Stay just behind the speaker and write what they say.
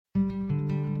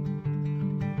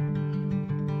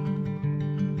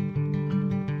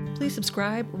Please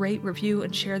subscribe, rate, review,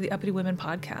 and share the Uppity Women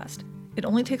podcast. It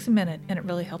only takes a minute, and it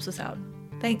really helps us out.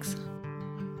 Thanks.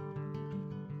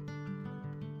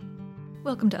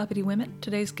 Welcome to Uppity Women.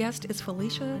 Today's guest is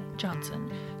Felicia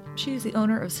Johnson. She is the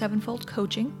owner of Sevenfold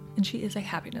Coaching, and she is a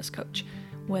happiness coach.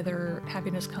 Whether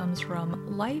happiness comes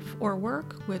from life or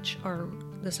work, which are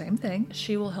the same thing,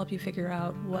 she will help you figure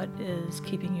out what is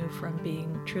keeping you from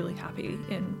being truly happy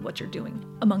in what you're doing,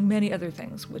 among many other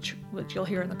things, which you'll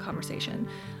hear in the conversation.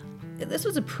 This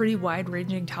was a pretty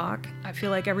wide-ranging talk. I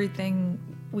feel like everything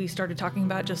we started talking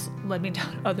about just led me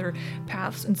down other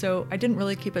paths, and so I didn't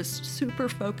really keep us super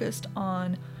focused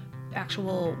on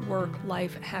actual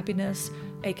work-life happiness,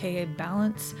 aka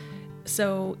balance.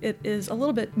 So it is a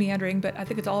little bit meandering, but I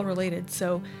think it's all related.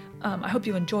 So I hope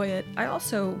you enjoy it. I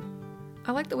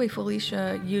like the way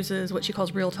Felicia uses what she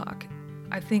calls real talk.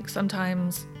 I think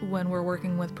sometimes when we're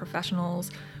working with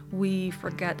professionals, we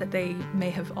forget that they may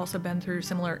have also been through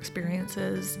similar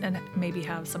experiences and maybe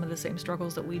have some of the same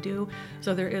struggles that we do.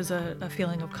 So there is a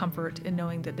feeling of comfort in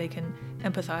knowing that they can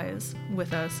empathize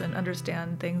with us and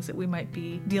understand things that we might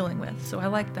be dealing with. So I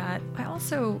like that. I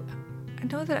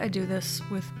know that I do this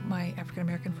with my African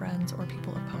American friends or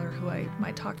people of color who I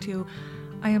might talk to.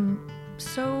 I am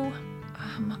so,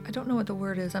 I don't know what the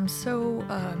word is. I'm so,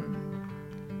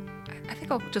 I think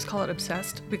I'll just call it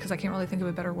obsessed because I can't really think of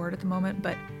a better word at the moment,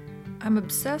 but I'm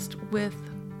obsessed with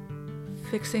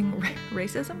fixing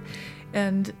racism.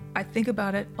 And I think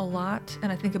about it a lot,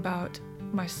 and I think about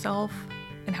myself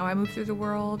and how I move through the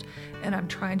world, and I'm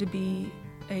trying to be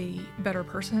a better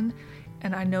person.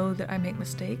 And I know that I make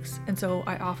mistakes, and so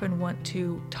I often want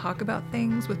to talk about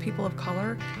things with people of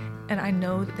color, and I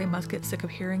know that they must get sick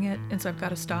of hearing it, and so I've got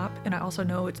to stop. And I also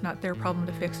know it's not their problem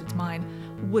to fix, it's mine,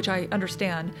 which I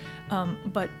understand.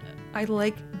 But I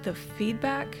like the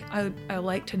feedback. I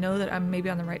like to know that I'm maybe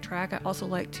on the right track. I also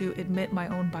like to admit my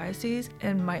own biases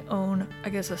and my own, I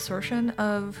guess, assertion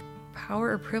of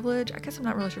power or privilege. I guess I'm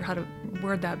not really sure how to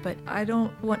word that, but I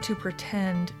don't want to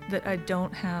pretend that I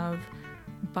don't have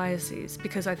biases,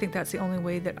 because I think that's the only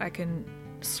way that I can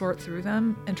sort through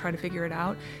them and try to figure it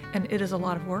out. And it is a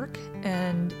lot of work,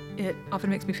 and it often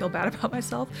makes me feel bad about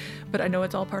myself, but I know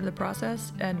it's all part of the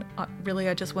process. And really,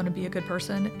 I just want to be a good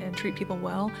person and treat people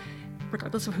well,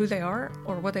 regardless of who they are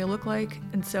or what they look like.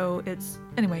 And so it's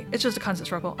just a constant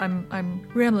struggle. I'm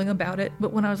rambling about it,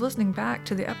 but when I was listening back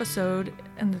to the episode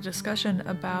and the discussion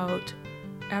about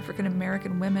African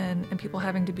American women and people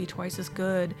having to be twice as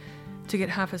good to get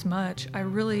half as much, I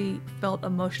really felt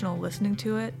emotional listening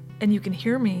to it. And you can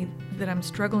hear me that I'm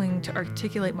struggling to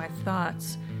articulate my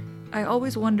thoughts. I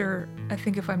always wonder, I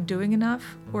think, if I'm doing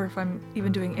enough or if I'm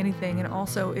even doing anything. And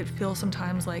also it feels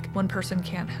sometimes like one person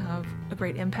can't have a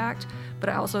great impact, but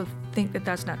I also think that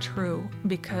that's not true,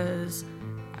 because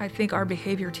I think our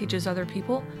behavior teaches other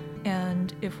people.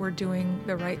 And if we're doing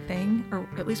the right thing, or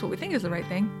at least what we think is the right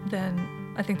thing,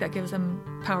 then I think that gives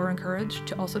them power and courage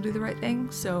to also do the right thing.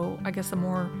 So I guess the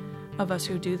more of us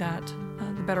who do that,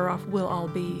 the better off we'll all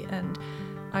be. And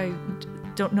I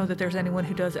don't know that there's anyone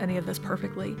who does any of this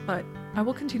perfectly, but I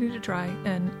will continue to try,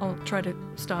 and I'll try to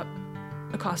stop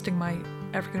accosting my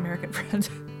African American friends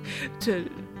to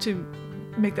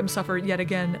make them suffer yet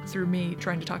again through me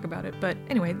trying to talk about it. But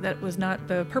anyway, that was not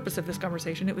the purpose of this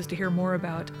conversation. It was to hear more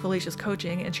about Felicia's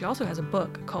coaching, and she also has a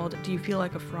book called Do You Feel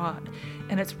Like a Fraud?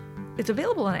 And it's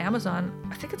available on Amazon.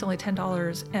 I think it's only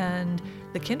 $10, and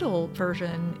the Kindle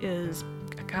version is,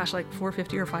 like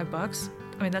 $4.50 or $5.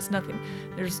 I mean, that's nothing.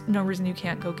 There's no reason you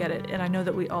can't go get it. And I know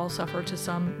that we all suffer to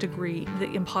some degree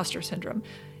the imposter syndrome.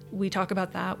 We talk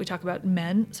about that. We talk about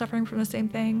men suffering from the same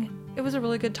thing. It was a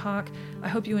really good talk. I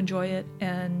hope you enjoy it,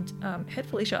 and hit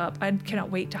Felicia up. I cannot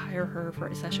wait to hire her for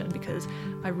a session, because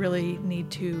I really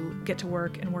need to get to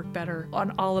work and work better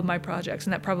on all of my projects,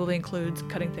 and that probably includes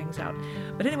cutting things out.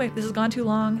 But anyway, this has gone too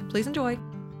long. Please enjoy.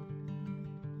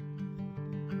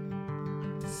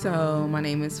 So my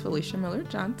name is Felicia Miller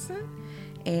Johnson,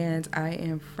 and I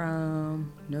am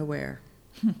from nowhere.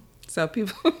 So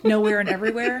people nowhere and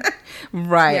everywhere.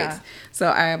 Right. Yeah.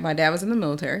 So my dad was in the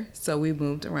military, so we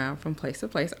moved around from place to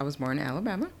place. I was born in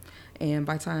Alabama, and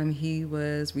by the time he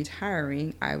was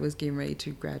retiring, I was getting ready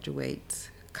to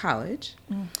graduate college.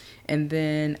 And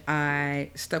then I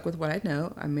stuck with what I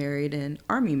know. I married an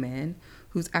Army man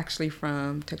who's actually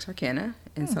from Texarkana,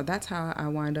 and so that's how I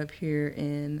wound up here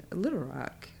in Little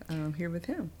Rock, here with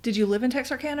him. Did you live in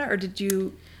Texarkana, or did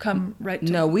you come right to...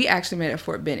 No, we actually met at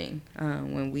Fort Benning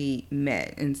when we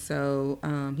met. And so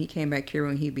he came back here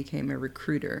when he became a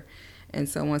recruiter. And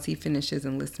so once he finished his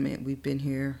enlistment, we've been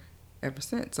here ever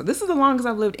since. So this is the longest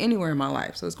I've lived anywhere in my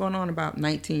life. So it's going on about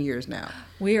 19 years now.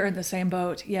 We are in the same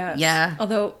boat, yes. Yeah.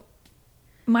 Although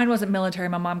Mine wasn't military.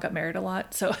 My mom got married a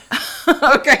lot, so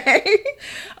Okay.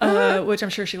 which I'm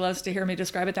sure she loves to hear me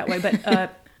describe it that way,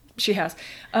 but she has.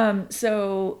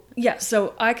 So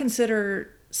I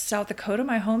consider South Dakota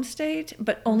my home state,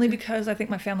 but only because I think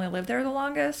my family lived there the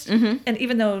longest. And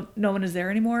even though no one is there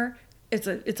anymore, it's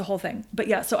a whole thing. But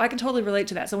yeah, so I can totally relate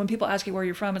to that. So when people ask you where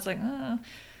you're from, it's like,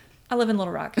 I live in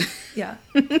Little Rock. Yeah.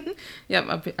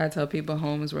 Yep. I tell people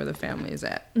home is where the family is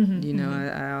at. You know,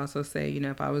 I also say, you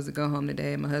know, if I was to go home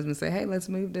today and my husband say, hey, let's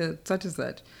move to such and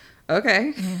such.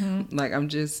 Okay. Like, I'm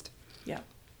just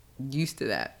used to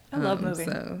that. I love moving.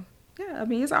 So, yeah, I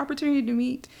mean, it's an opportunity to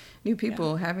meet new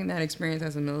people. Having that experience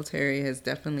as a military has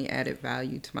definitely added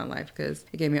value to my life because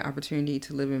it gave me an opportunity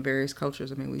to live in various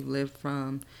cultures. I mean, we lived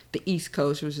from the East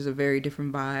Coast, which is a very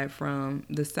different vibe from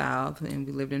the South, and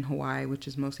we lived in Hawaii, which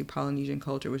is mostly Polynesian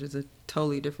culture, which is a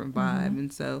totally different vibe.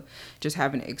 And so just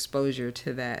having exposure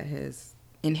to that has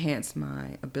enhanced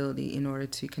my ability in order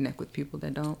to connect with people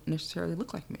that don't necessarily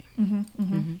look like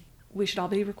me. We should all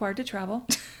be required to travel.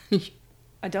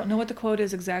 I don't know what the quote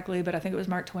is exactly, but I think it was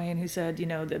Mark Twain who said, you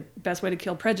know, the best way to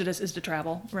kill prejudice is to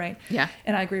travel, right? Yeah.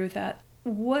 And I agree with that.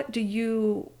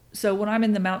 So when I'm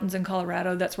in the mountains in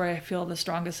Colorado, that's where I feel the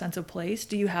strongest sense of place.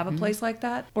 Do you have a place like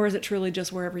that? Or is it truly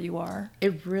just wherever you are?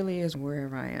 It really is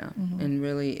wherever I am. And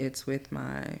really it's with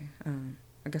my,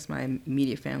 I guess my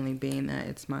immediate family, being that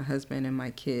it's my husband and my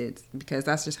kids, because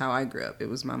that's just how I grew up. It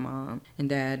was my mom and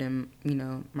dad and, you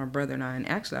know, my brother and I. And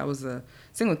actually, I was a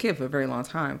single kid for a very long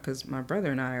time because my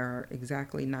brother and I are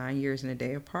exactly 9 years and a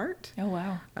day apart. Oh,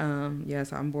 wow.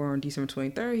 Yes, I'm born December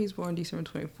 23rd. He's born December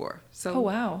 24th. So, oh,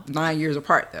 wow. 9 years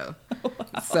apart, though. Oh,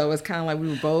 wow. So it's kind of like we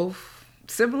were both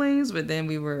siblings, but then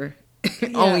we were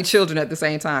only children at the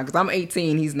same time, because I'm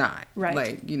 18, he's not. Right.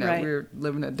 Like, you know, we're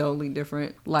living a totally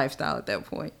different lifestyle at that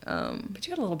point. But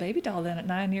you had a little baby doll then at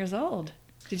 9 years old.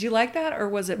 Did you like that, or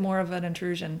was it more of an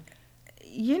intrusion?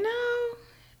 You know,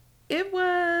 it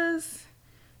was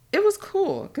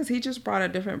cool because he just brought a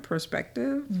different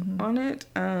perspective on it.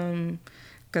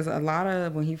 Because a lot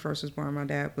of when he first was born, my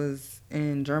dad was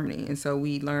in Germany, and so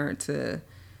we learned to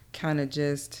kind of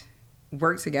just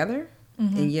work together.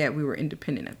 And yet we were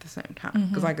independent at the same time.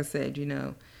 Because like I said, you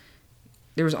know,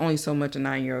 there was only so much a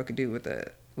 9-year-old could do with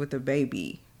a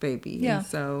baby. Yeah. And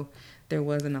so there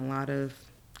wasn't a lot of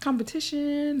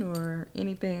competition or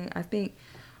anything. I think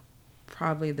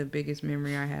probably the biggest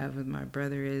memory I have with my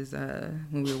brother is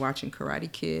when we were watching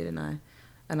Karate Kid,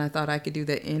 and I thought I could do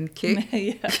the end kick.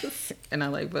 Yes. And I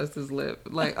like bust his lip.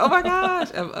 Like, oh my gosh.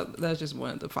 That's just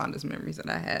one of the fondest memories that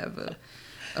I have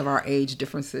of our age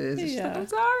differences. It's like, I'm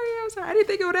sorry. I didn't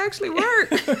think it would actually work.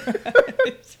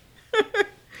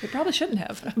 It probably shouldn't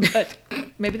have, but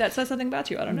maybe that says something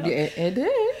about you. I don't know. Yeah, it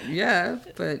did. Yeah,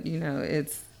 but you know,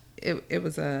 it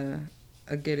was a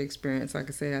good experience. Like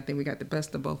I said, I think we got the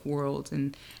best of both worlds,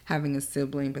 and having a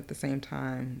sibling, but at the same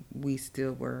time, we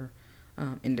still were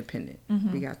independent.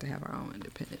 We got to have our own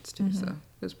independence too, so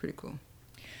it was pretty cool.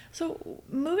 So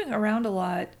moving around a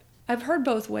lot, I've heard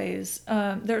both ways.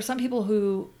 There are some people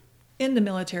who in the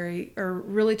military are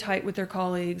really tight with their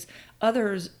colleagues.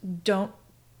 Others don't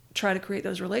try to create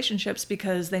those relationships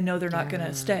because they know they're not going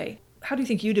to stay. How do you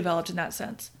think you developed in that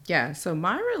sense? Yeah, so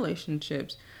my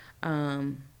relationships,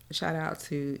 shout out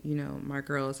to, you know, my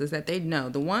girls, is that they know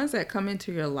the ones that come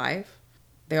into your life,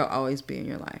 they'll always be in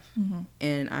your life.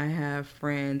 And I have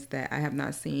friends that I have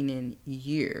not seen in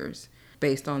years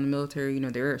based on the military. You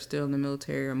know, they're still in the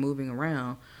military or moving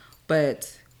around.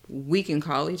 But we can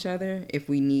call each other if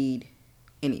we need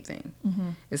anything.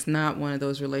 It's not one of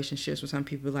those relationships where some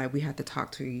people like we have to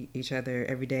talk to each other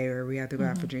every day or we have to go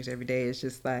out for drinks every day. It's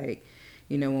just like,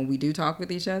 you know, when we do talk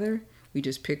with each other, we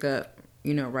just pick up,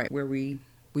 you know, right where we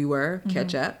were,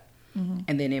 catch up.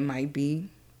 And then it might be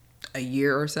a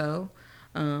year or so.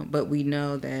 But we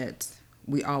know that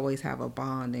we always have a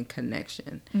bond and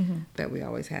connection that we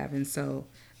always have. And so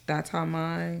that's how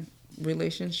my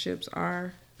relationships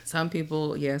are. Some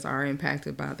people, yes, are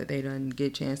impacted by that they don't get a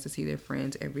chance to see their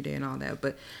friends every day and all that.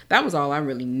 But that was all I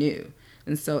really knew.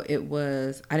 And so it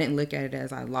was, I didn't look at it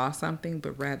as I lost something,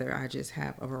 but rather I just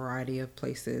have a variety of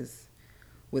places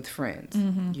with friends.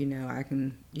 You know, I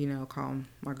can, you know, call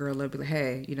my girl up, be like,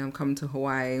 hey, you know, I'm coming to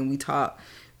Hawaii, and we talk,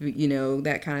 you know,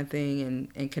 that kind of thing,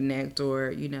 and connect. Or,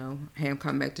 you know, hey, I'm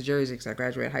coming back to Jersey because I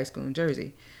graduated high school in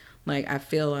Jersey. Like, I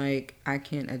feel like I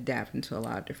can adapt into a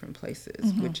lot of different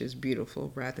places, which is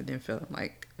beautiful, rather than feeling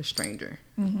like a stranger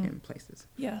in places.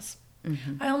 Yes.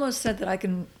 I almost said that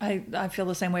I feel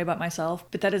the same way about myself,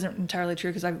 but that isn't entirely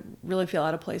true because I really feel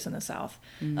out of place in the South.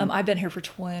 I've been here for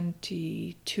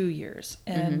 22 years,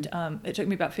 and it took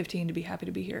me about 15 to be happy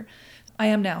to be here. I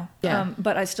am now,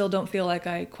 but I still don't feel like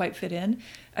I quite fit in.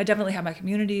 I definitely have my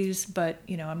communities, but,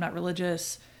 I'm not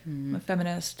religious. I'm a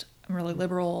feminist. I'm really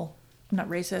liberal. I'm not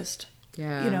racist.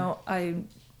 Yeah.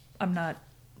 I'm not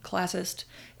classist.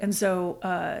 And so,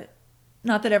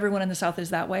 not that everyone in the South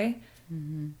is that way,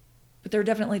 but there are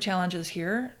definitely challenges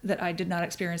here that I did not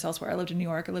experience elsewhere. I lived in New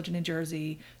York. I lived in New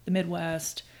Jersey, the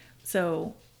Midwest.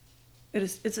 So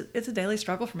it's a daily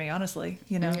struggle for me, honestly,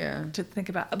 to think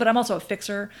about. But I'm also a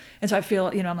fixer. And so I feel,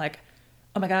 I'm like,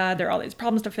 oh my God, there are all these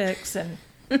problems to fix. And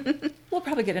we'll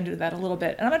probably get into that a little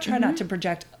bit. And I'm going to try not to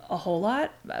project a whole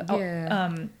lot.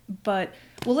 But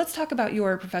let's talk about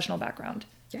your professional background.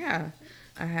 Yeah.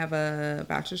 I have a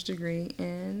bachelor's degree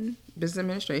in business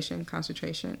administration,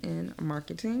 concentration in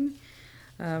marketing.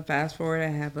 Fast forward, I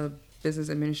have a business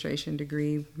administration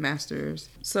degree, master's.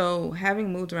 So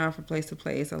having moved around from place to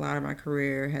place, a lot of my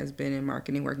career has been in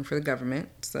marketing, working for the government.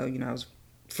 So, I was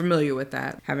familiar with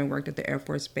that, having worked at the Air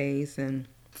Force Base and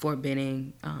Fort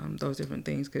Benning, those different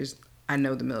things, because I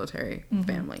know the military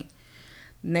family.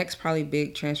 Next probably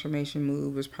big transformation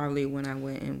move was probably when I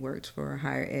went and worked for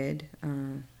higher ed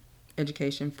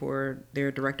education for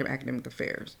their director of academic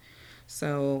affairs.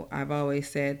 So I've always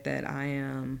said that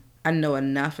I know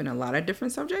enough in a lot of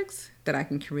different subjects that I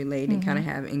can relate and kind of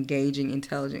have engaging,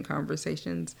 intelligent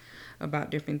conversations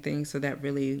about different things. So that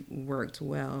really worked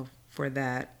well for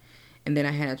that. And then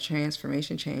I had a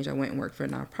transformation change. I went and worked for a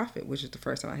nonprofit, which is the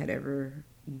first time I had ever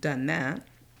done that,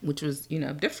 which was,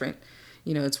 different.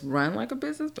 It's run like a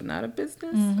business, but not a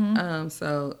business.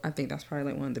 So I think that's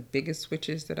probably like one of the biggest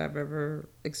switches that I've ever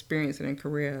experienced in a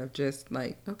career of just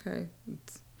like, okay,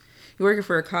 you're working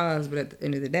for a cause, but at the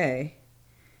end of the day,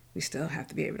 we still have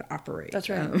to be able to operate. That's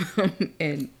right.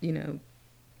 And,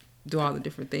 do all the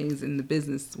different things in the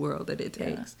business world that it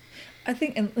takes. I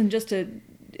think, and just to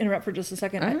interrupt for just a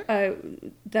second, I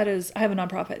have a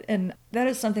nonprofit, and that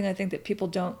is something I think that people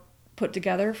don't put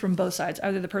together from both sides,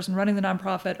 either the person running the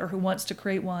nonprofit or who wants to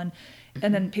create one,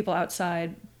 and then people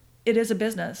outside. It is a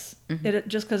business.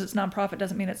 Just because it's nonprofit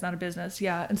doesn't mean it's not a business.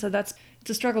 Yeah. And so it's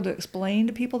a struggle to explain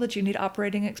to people that you need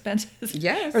operating expenses.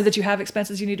 Yes. Or that you have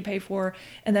expenses you need to pay for.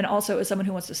 And then also, as someone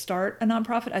who wants to start a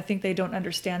nonprofit, I think they don't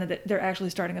understand that they're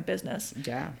actually starting a business.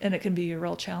 Yeah. And it can be a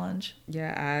real challenge.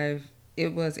 Yeah.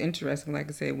 It was interesting, like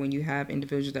I said, when you have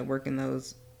individuals that work in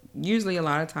those, usually a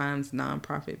lot of times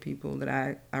nonprofit people that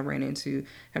I ran into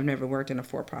have never worked in a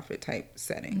for-profit type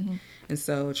setting. And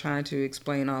so trying to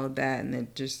explain all of that, and then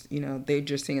just, they're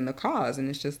just seeing the cause, and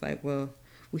it's just like, well,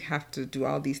 we have to do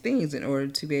all these things in order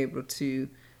to be able to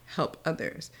help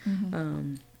others.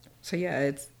 So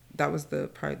yeah, that was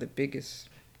probably the biggest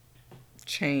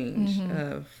change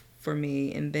for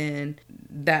me. And then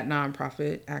that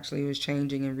nonprofit actually was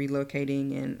changing and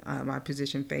relocating, and my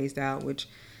position phased out, which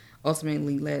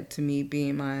ultimately led to me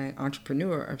being my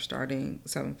entrepreneur of starting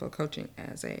Sevenfold Coaching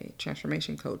as a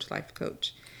transformation coach, life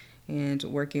coach, and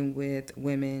working with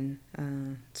women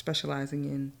specializing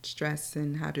in stress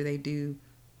and how do they do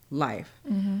life.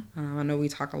 I know we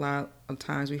talk a lot of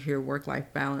times, we hear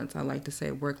work-life balance. I like to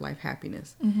say work-life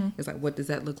happiness. It's like, what does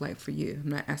that look like for you? I'm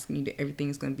not asking you that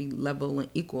everything's going to be level and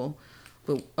equal,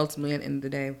 but ultimately at the end of the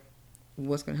day,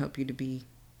 what's going to help you to be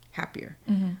happier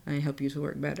and help you to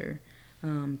work better?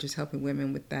 Just helping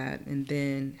women with that, and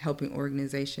then helping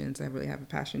organizations. I really have a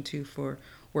passion too for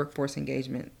workforce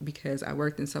engagement, because I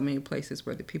worked in so many places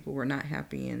where the people were not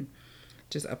happy, and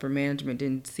just upper management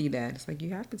didn't see that. It's like, you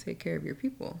have to take care of your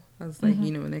people. I was like,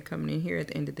 when they're coming in here, at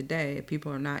the end of the day, if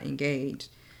people are not engaged,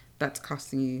 that's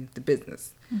costing you the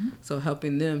business. So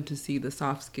helping them to see the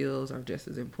soft skills are just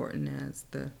as important as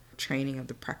the training of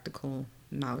the practical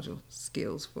knowledgeable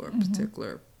skills for a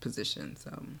particular position.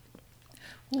 So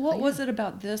what was it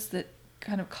about this that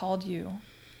kind of called you?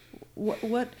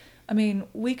 I mean,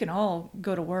 we can all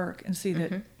go to work and see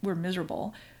that we're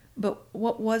miserable, but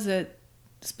what was it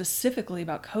specifically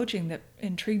about coaching that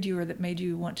intrigued you or that made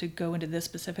you want to go into this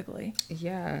specifically?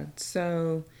 Yeah,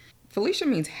 so Felicia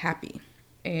means happy,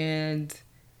 and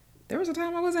there was a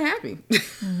time I wasn't happy.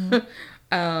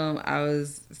 I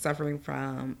was suffering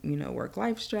from,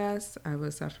 work-life stress. I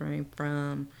was suffering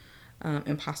from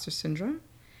imposter syndrome.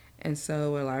 And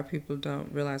so a lot of people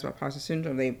don't realize about imposter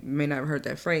syndrome. They may not have heard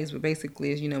that phrase, but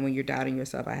basically is, when you're doubting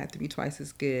yourself, I have to be twice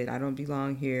as good. I don't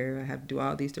belong here. I have to do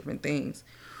all these different things,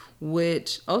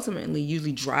 which ultimately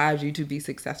usually drives you to be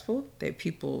successful that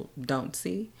people don't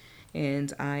see.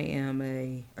 And I am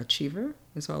a achiever.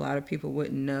 And so a lot of people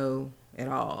wouldn't know at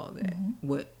all that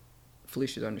what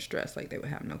Felicia's under stress. Like, they would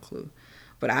have no clue.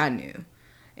 But I knew.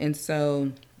 And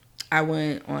so I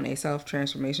went on a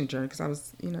self-transformation journey because I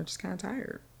was, just kind of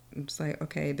tired. I'm just like,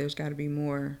 okay, there's got to be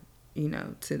more,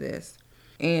 to this.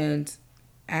 And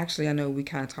actually, I know we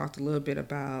kind of talked a little bit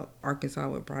about Arkansas,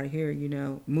 what brought it here,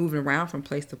 moving around from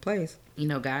place to place.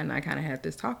 God and I kind of had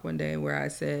this talk one day where I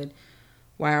said,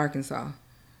 why Arkansas?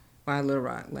 Why Little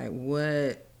Rock? Like,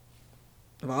 what,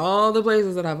 of all the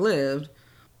places that I've lived,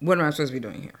 what am I supposed to be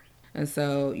doing here? And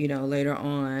so, later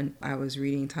on, I was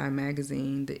reading Time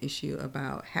Magazine, the issue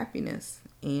about happiness,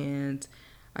 and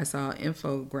I saw an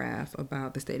infograph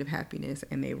about the state of happiness,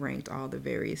 and they ranked all the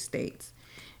various states.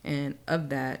 And of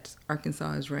that,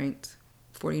 Arkansas is ranked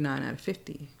 49 out of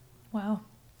 50. Wow.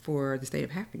 For the state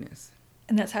of happiness.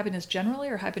 And that's happiness generally,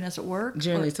 or happiness at work?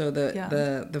 Generally, so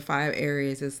the 5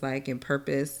 areas is like in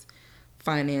purpose,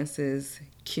 finances,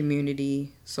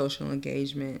 community, social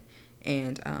engagement,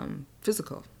 and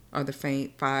physical are the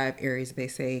 5 areas that they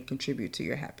say contribute to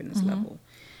your happiness level.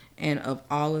 And of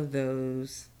all of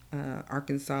those,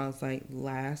 Arkansas is like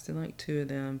last in like 2 of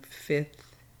them, 5th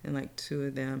in like 2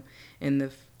 of them, and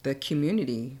the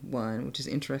community one, which is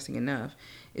interesting enough,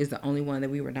 is the only one that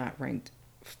we were not ranked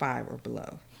 5 or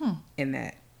below in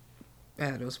that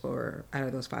out of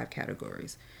those 5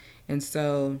 categories. And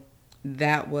so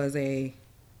that was a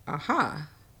aha.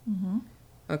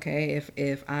 Okay,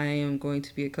 if I am going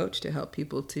to be a coach to help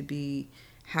people to be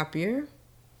happier,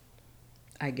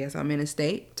 I guess I'm in a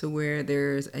state to where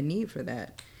there's a need for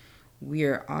that. We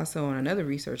are also on another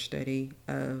research study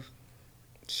of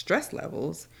stress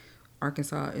levels.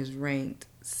 Arkansas is ranked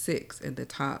 6th in the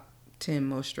top 10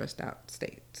 most stressed out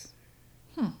states.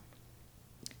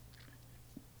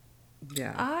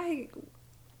 Yeah.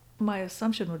 My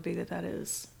assumption would be that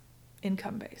is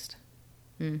income based.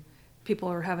 People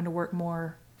are having to work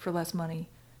more for less money.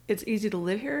 It's easy to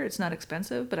live here. It's not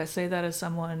expensive, but I say that as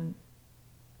someone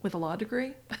with a law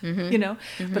degree,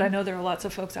 but I know there are lots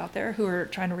of folks out there who are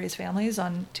trying to raise families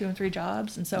on 2 and 3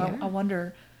 jobs. And so I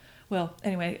wonder, well,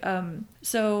 anyway,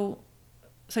 so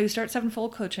you start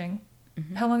Sevenfold Coaching.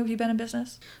 How long have you been in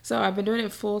business? So I've been doing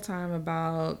it full time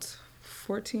about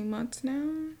 14 months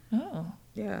now. Oh.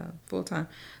 Yeah, full time.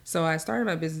 So I started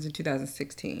my business in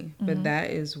 2016, but that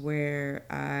is where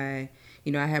I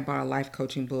had bought a life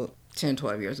coaching book 10,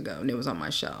 12 years ago, and it was on my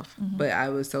shelf. But I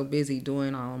was so busy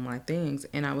doing all of my things,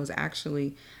 and I was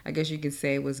actually, I guess you could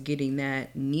say, was getting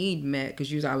that need met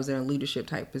because usually I was in a leadership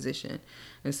type position.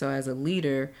 And so as a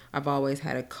leader, I've always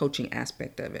had a coaching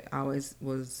aspect of it. I always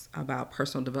was about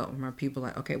personal development for my people.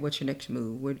 Like, okay, what's your next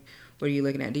move? What are you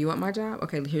looking at? Do you want my job?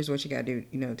 Okay, here's what you got to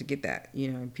do, to get that.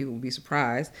 And people will be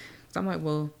surprised. So I'm like,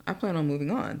 well, I plan on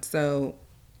moving on. So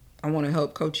I want to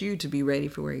help coach you to be ready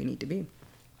for where you need to be.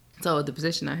 So the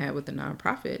position I had with the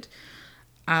nonprofit,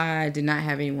 I did not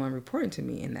have anyone reporting to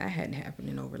me, and that hadn't happened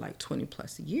in over like 20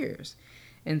 plus years.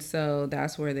 And so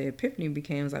that's where the epiphany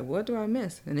became, like, what do I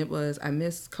miss? And it was, I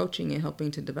miss coaching and helping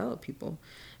to develop people.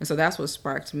 And so that's what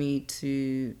sparked me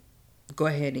to go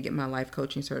ahead and get my life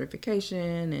coaching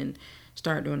certification and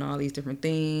start doing all these different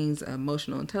things,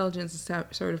 emotional intelligence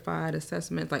certified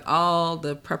assessments, like all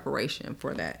the preparation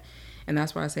for that. And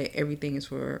that's why I say everything is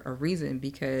for a reason,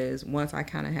 because once I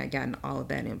kind of had gotten all of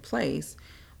that in place,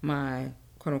 my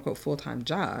quote unquote full-time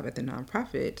job at the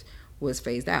nonprofit was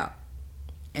phased out.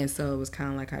 And so it was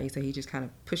kind of like how you say, he just kind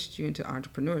of pushed you into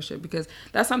entrepreneurship, because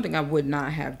that's something I would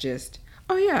not have just,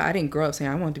 I didn't grow up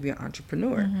saying I wanted to be an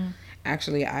entrepreneur.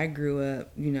 Actually, I grew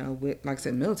up, with, like I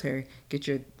said, military, get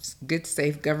your good,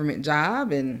 safe government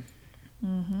job and,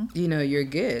 you're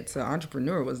good. So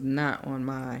entrepreneur was not on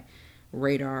my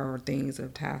radar or things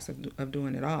of tasks of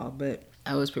doing it all, but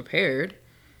I was prepared.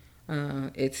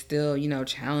 It's still,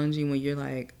 challenging when you're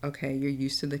like, okay, you're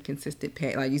used to the consistent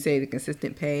pay, like you say, the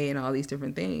consistent pay and all these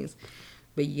different things,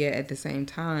 but yet at the same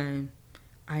time,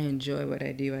 I enjoy what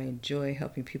I do. I enjoy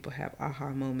helping people have aha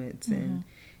moments and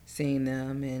seeing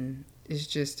them, and it's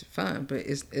just fun, but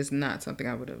it's not something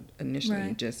I would have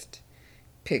initially just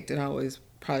picked. It always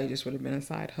probably just would have been a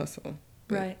side hustle,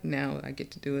 but now I get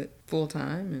to do it full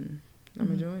time, and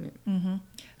I'm enjoying it.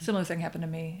 Similar thing happened to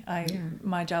me.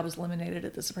 My job was eliminated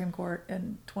at the Supreme Court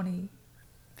in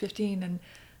 2015, and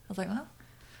I was like, well,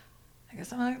 I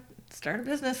guess I'm going to start a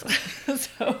business.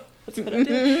 So that's what I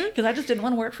did, because I just didn't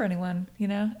want to work for anyone,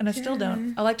 and I still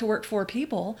don't. I like to work for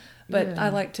people, but I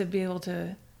like to be able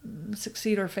to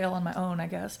succeed or fail on my own, I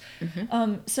guess.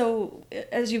 So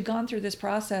as you've gone through this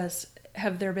process,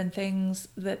 have there been things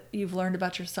that you've learned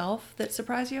about yourself that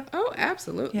surprise you? Oh,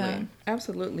 absolutely. Yeah.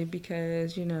 Absolutely.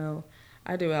 Because, I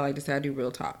like to say I do real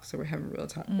talk. So we're having real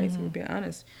talk, basically, being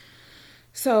honest.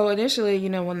 So initially, you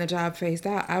know, when the job phased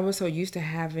out, I was so used to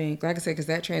having, like I said, because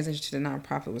that transition to the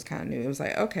nonprofit was kind of new. It was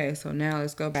like, okay, so now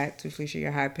let's go back to Felicia,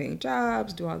 your high-paying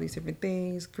jobs, do all these different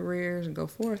things, careers, and go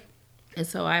forth. And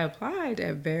so I applied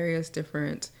at various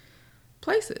different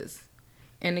places.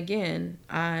 And again,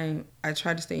 I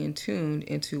try to stay in tune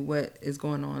into what is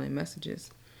going on in messages.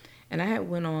 And I had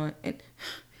went on, and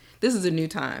this is a new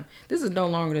time. This is no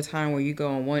longer the time where you go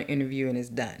on one interview and it's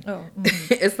done. Oh,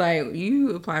 mm-hmm. It's like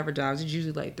you apply for jobs, it's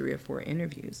usually like 3 or 4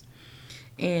 interviews.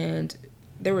 And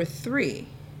there were 3.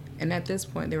 And at this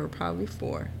point, there were probably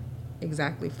 4.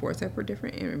 Exactly 4 separate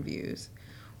different interviews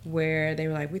where they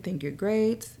were like, we think you're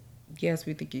great. Yes,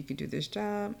 we think you could do this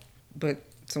job. But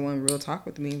someone real talk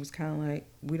with me was kind of like,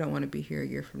 we don't want to be here a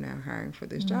year from now hiring for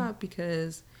this job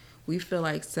because we feel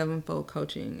like Sevenfold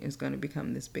Coaching is going to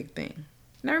become this big thing.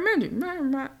 And I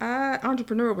remember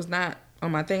entrepreneur was not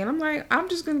on my thing. And I'm like, I'm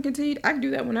just going to continue. I can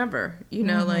do that whenever. You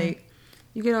know, like,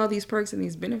 you get all these perks and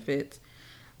these benefits.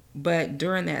 But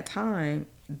during that time,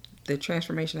 the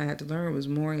transformation I had to learn was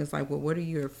more, it's like, well, what are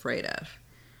you afraid of?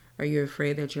 Are you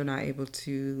afraid that you're not able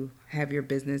to have your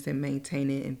business and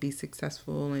maintain it and be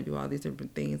successful and do all these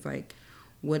different things? Like,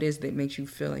 what is that makes you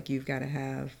feel like you've got to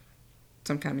have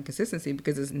some kind of consistency?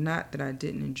 Because it's not that I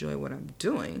didn't enjoy what I'm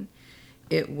doing.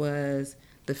 It was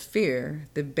the fear,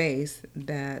 the base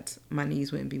that my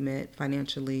needs wouldn't be met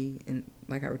financially. And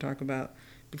like I were talking about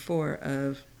before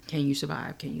of, can you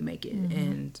survive? Can you make it?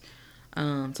 And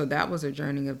so that was a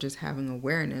journey of just having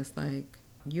awareness, like,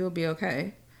 you'll be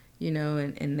okay. You know,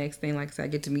 and next thing, like I said, I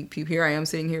get to meet people. Here I am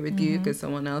sitting here with you because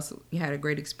someone else had a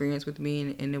great experience with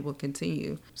me, and it will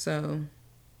continue. So,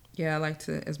 yeah, I like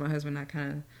to, as my husband and I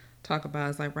kind of talk about,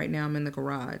 it's like right now I'm in the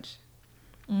garage.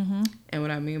 And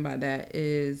what I mean by that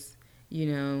is, you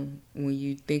know, when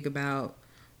you think about,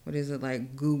 what is it,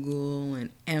 like Google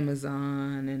and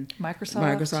Amazon and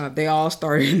Microsoft, they all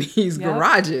started in these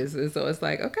garages. And so it's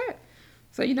like, okay.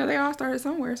 So, you know, they all started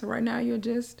somewhere. So right now you're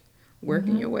just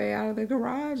working your way out of the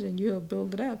garage and you'll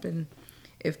build it up. And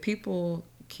if people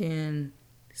can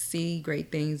see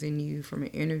great things in you from an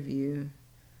interview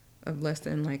of less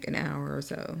than like an hour or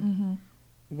so,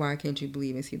 why can't you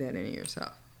believe and see that in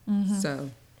yourself?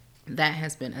 So that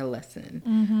has been a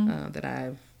lesson that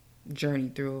I've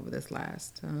journeyed through over this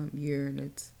last year. And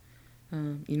it's,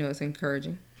 you know, it's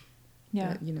encouraging.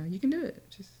 Yeah. That, you know, you can do it.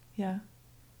 Just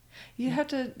you have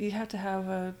to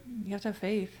have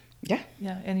faith.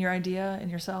 Yeah, in your idea,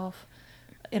 in yourself,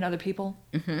 in other people.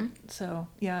 So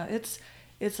yeah,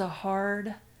 it's a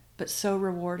hard but so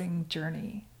rewarding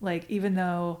journey. Like, even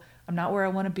though I'm not where I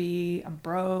want to be, I'm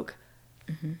broke,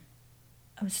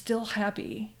 I'm still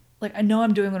happy. Like, I know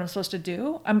I'm doing what I'm supposed to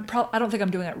do. I don't think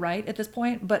I'm doing it right at this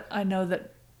point, but I know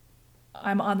that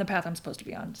I'm on the path I'm supposed to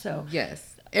be on. So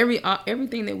yes,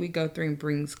 everything that we go through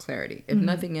brings clarity. If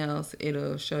nothing else,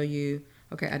 it'll show you,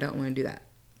 okay, I don't want to do that.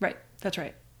 Right. That's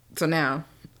right. So now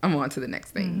I'm on to the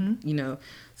next thing, you know.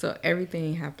 So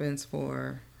everything happens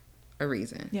for a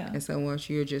reason. Yeah. And so once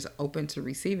you're just open to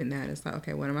receiving that, it's like,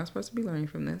 okay, what am I supposed to be learning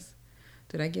from this?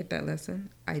 Did I get that lesson?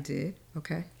 I did.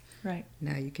 Okay. Right.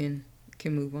 Now you can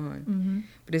move on.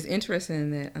 But it's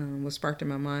interesting that what sparked in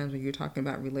my mind when you're talking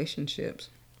about relationships.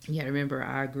 Yeah, I remember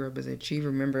I grew up as an achiever.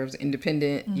 Remember I was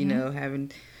independent, you know,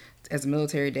 having, as a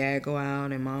military dad, go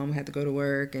out and mom had to go to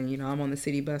work. And, you know, I'm on the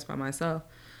city bus by myself.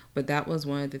 But that was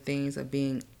one of the things of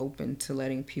being open to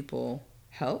letting people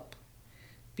help,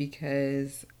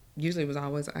 because usually it was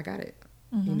always, I got it.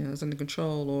 You know, it's under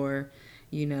control, or,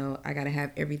 you know, I got to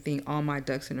have everything, all my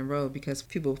ducks in a row, because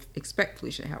people expect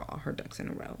Felicia to have all her ducks in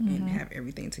a row and have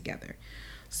everything together.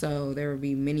 So there would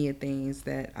be many of things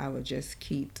that I would just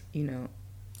keep, you know,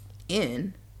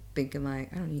 in, thinking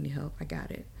like, I don't need any help, I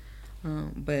got it.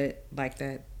 But like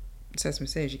that assessment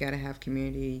says, you got to have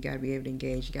community, you got to be able to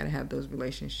engage, you got to have those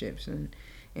relationships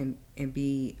and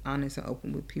be honest and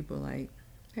open with people, like,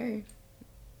 hey,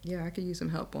 yeah, I could use some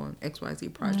help on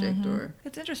XYZ project. Or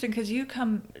it's interesting because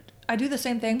I do the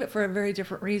same thing but for a very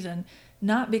different reason,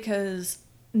 not because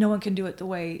no one can do it the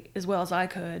way as well as I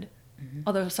could,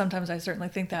 although sometimes I certainly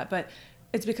think that, but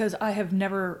it's because I have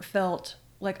never felt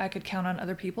like I could count on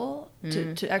other people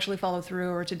to actually follow through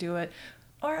or to do it.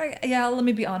 Or, let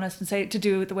me be honest and say to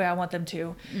do it the way I want them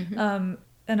to. And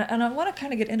I want to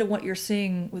kind of get into what you're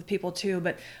seeing with people too,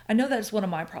 but I know that's one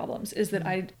of my problems is that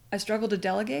I struggle to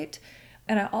delegate.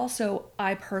 And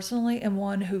I personally am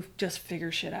one who just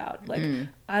figures shit out. Like,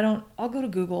 I'll go to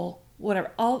Google,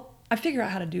 whatever. I figure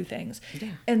out how to do things.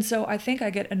 Yeah. And so I think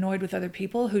I get annoyed with other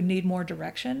people who need more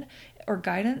direction or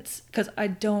guidance because I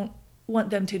don't want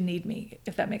them to need me,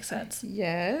 if that makes sense.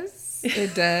 Yes,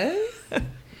 it does.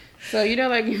 So, you know,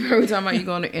 like you were talking about you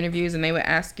going to interviews and they would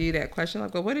ask you that question,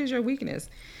 like, well, what is your weakness?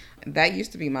 That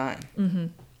used to be mine. Mm-hmm.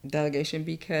 Delegation,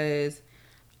 because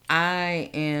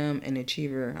I am an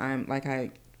achiever. I'm like,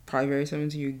 I probably very similar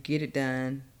to you, get it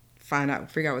done,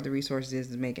 figure out what the resources is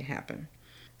to make it happen.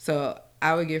 So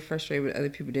I would get frustrated with other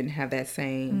people who didn't have that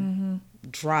same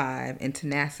drive and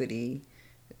tenacity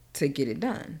to get it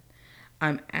done.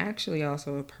 I'm actually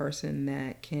also a person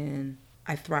that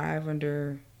I thrive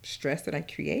under stress that I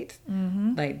create.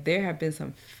 Mm-hmm. Like, there have been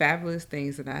some fabulous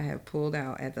things that I have pulled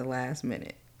out at the last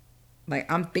minute.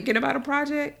 Like, I'm thinking about a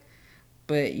project,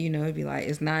 but, you know, it'd be like,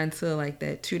 it's not until like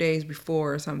that 2 days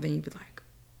before or something, you'd be like,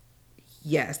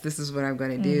 yes, this is what I'm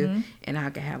going to do. And I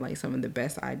can have like some of the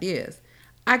best ideas.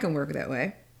 I can work that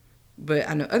way, but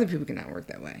I know other people cannot work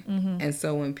that way. Mm-hmm. And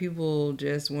so when people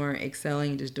just weren't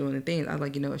excelling, just doing the things, I was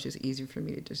like, you know, it's just easier for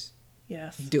me to just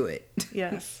do it.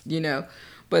 Yes. You know,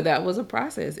 but that was a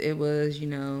process. It was, you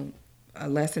know, a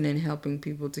lesson in helping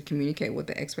people to communicate what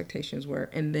the expectations were,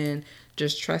 and then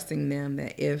just trusting them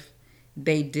that if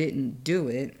they didn't do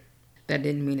it, that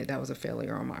didn't mean that was a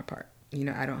failure on my part. You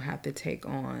know, I don't have to take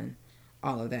on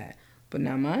all of that. But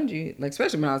now, mind you, like,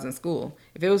 especially when I was in school,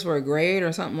 if it was for a grade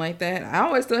or something like that, I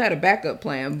always still had a backup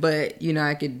plan, but, you know,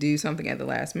 I could do something at the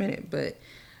last minute. But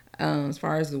as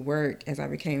far as the work, as I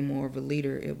became more of a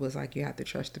leader, it was like you have to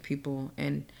trust the people.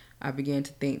 And I began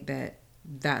to think that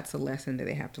that's a lesson that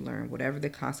they have to learn. Whatever the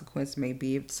consequence may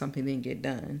be, if something didn't get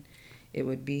done, it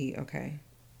would be, okay,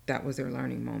 that was their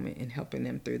learning moment and helping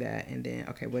them through that. And then,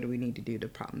 okay, what do we need to do to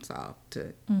problem solve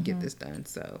to get this done?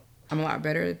 So I'm a lot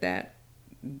better at that.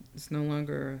 It's no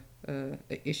longer an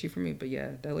issue for me. But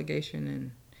yeah, delegation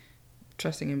and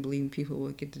trusting and believing people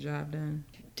will get the job done.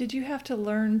 Did you have to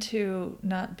learn to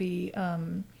not be,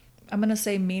 I'm going to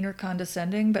say mean or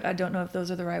condescending, but I don't know if those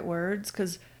are the right words,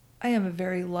 because I am a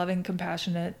very loving,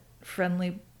 compassionate,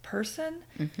 friendly person.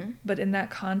 Mm-hmm. But in that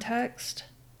context,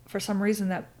 for some reason,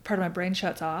 that part of my brain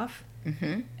shuts off,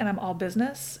 and I'm all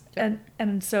business.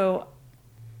 And so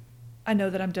I know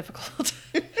that I'm difficult.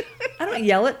 I don't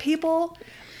yell at people,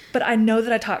 but I know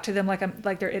that I talk to them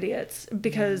like they're idiots,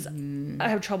 because I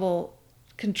have trouble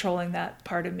controlling that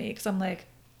part of me, because I'm like,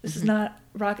 this is not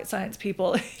rocket science,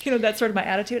 people. You know, that's sort of my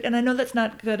attitude. And I know that's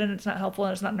not good, and it's not helpful,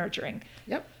 and it's not nurturing.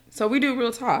 Yep. So we do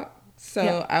real talk.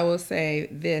 So I will say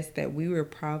this, that we were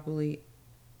probably,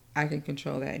 I can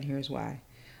control that, and here's why.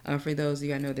 For those of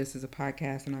you, I know this is a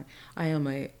podcast, and I am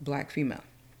a Black female.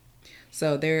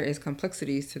 So there is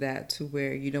complexities to that, to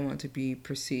where you don't want to be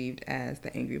perceived as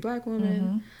the angry Black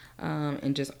woman,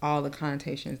 and just all the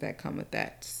connotations that come with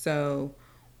that. So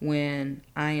when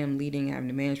I am leading, having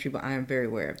to manage people, I am very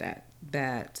aware of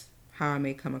that how I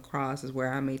may come across is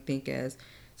where I may think as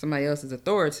somebody else is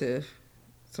authoritative,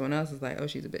 someone else is like, oh,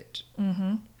 she's a bitch.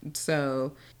 Mm-hmm.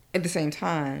 So at the same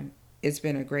time, it's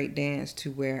been a great dance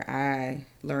to where I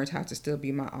learned how to still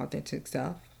be my authentic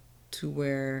self, to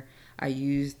where I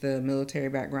use the military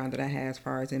background that I have as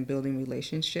far as in building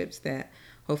relationships, that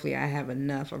hopefully I have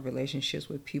enough of relationships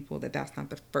with people that that's not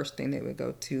the first thing they would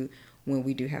go to when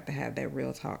we do have to have that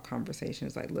real talk conversation.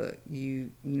 It's like, look,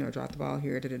 you know, drop the ball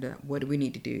here, what do we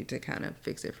need to do to kind of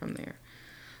fix it from there?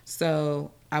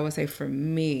 So I would say for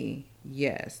me,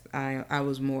 yes, I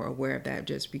was more aware of that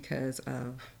just because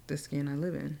of the skin I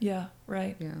live in. Yeah,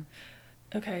 right. Yeah.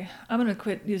 Okay, I'm going to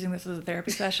quit using this as a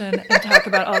therapy session and talk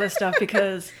about all this stuff,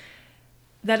 because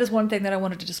that is one thing that I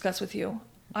wanted to discuss with you.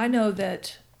 I know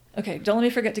that, okay, don't let me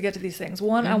forget to get to these things.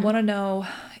 One, I want to know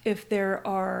if there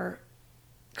are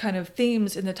kind of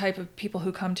themes in the type of people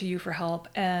who come to you for help,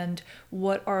 and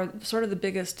what are sort of the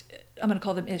biggest, I'm going to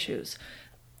call them issues.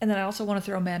 And then I also want to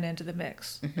throw men into the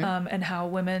mix, and how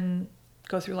women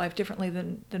go through life differently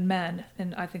than men.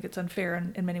 And I think it's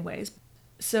unfair in many ways.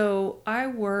 So I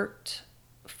worked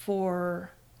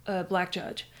for a Black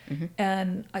judge,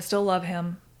 and I still love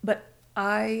him, but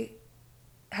I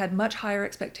had much higher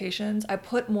expectations. I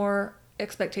put more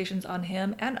expectations on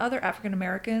him and other African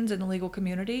Americans in the legal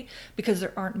community, because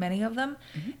there aren't many of them.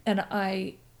 And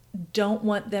I don't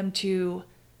want them to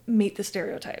meet the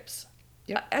stereotypes.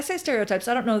 Yep. I say stereotypes.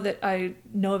 I don't know that I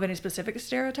know of any specific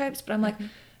stereotypes, but I'm like,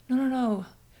 no.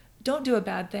 Don't do a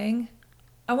bad thing.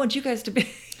 I want you guys to be,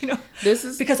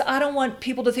 because I don't want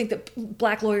people to think that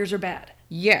Black lawyers are bad.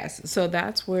 Yes. So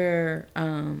that's where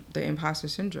the imposter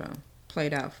syndrome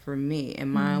played out for me.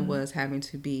 And mine was having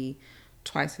to be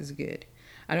twice as good.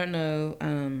 I don't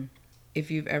know if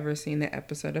you've ever seen the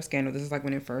episode of Scandal. This is like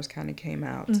when it first kind of came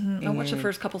out. I watched the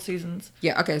first couple seasons.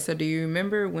 Yeah. Okay. So do you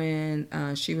remember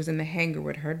when she was in the hangar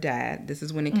with her dad? This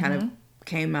is when it kind of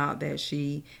came out that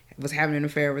she was having an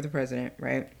affair with the president,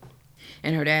 right?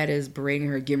 And her dad is berating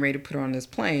her, getting ready to put her on this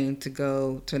plane to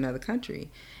go to another country.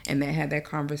 And they had that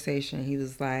conversation. He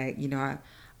was like, you know,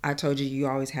 I told you you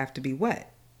always have to be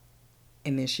what?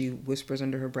 And then she whispers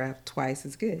under her breath, twice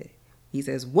as good. He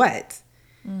says, what?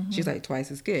 Mm-hmm. She's like,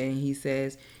 twice as good. And he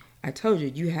says, I told you,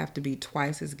 you have to be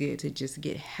twice as good to just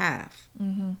get half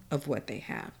mm-hmm. of what they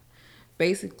have.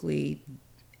 Basically,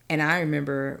 and I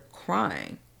remember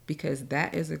crying because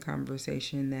that is a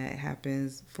conversation that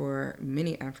happens for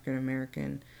many African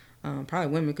American, probably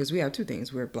women, because we have two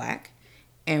things. We're black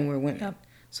and we're women. Yep.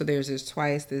 So there's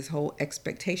this whole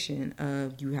expectation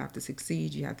of you have to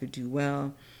succeed, you have to do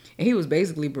well. And he was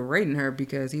basically berating her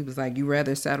because he was like, you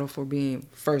rather settle for being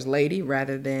first lady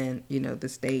rather than, you know, the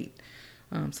state,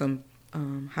 some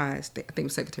high state, I think it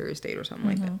was Secretary of State or something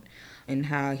mm-hmm. like that. And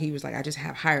how he was like, I just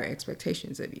have higher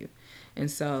expectations of you.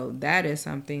 And so that is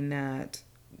something that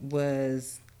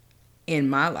was in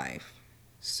my life.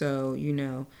 So, you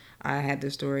know, I had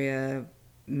the story of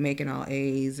making all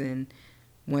A's, and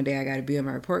one day I got a B on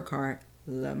my report card.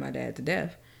 Love my dad to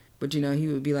death. But, you know, he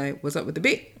would be like, what's up with the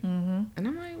B? Mm-hmm. And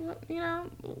I'm like, well, you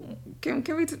know, can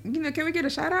we get a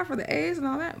shout out for the A's and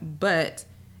all that? But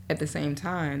at the same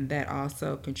time, that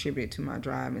also contributed to my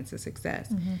drive and to success.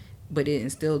 Mm-hmm. But it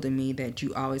instilled in me that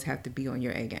you always have to be on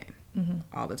your A game mm-hmm.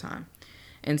 all the time.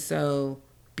 And so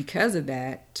because of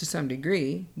that, to some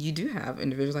degree, you do have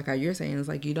individuals like how you're saying, it's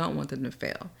like you don't want them to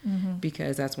fail. Mm-hmm.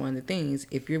 Because that's one of the things.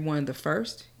 If you're one of the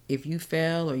first, if you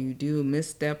fail or you do a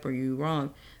misstep or you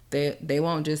wrong, they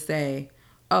won't just say,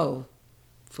 oh,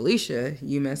 Felicia,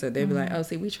 you messed up. They'll be like, oh,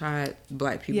 see, we tried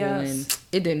black people and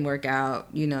it didn't work out,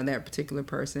 you know, that particular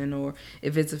person. Or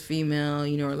if it's a female,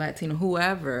 you know, or Latino,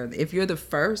 whoever. If you're the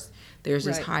first, there's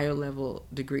this higher level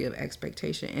degree of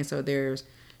expectation. And so there's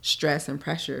stress and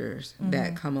pressures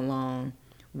that come along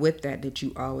with that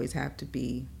you always have to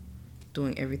be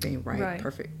doing everything right.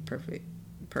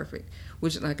 Perfect.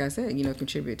 Which, like I said, you know,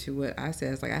 contribute to what I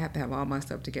said. It's like I have to have all my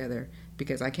stuff together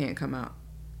because I can't come out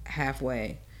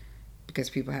halfway because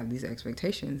people have these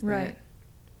expectations that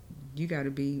you got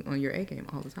to be on your A game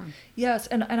all the time. Yes,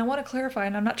 and I want to clarify,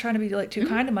 and I'm not trying to be like too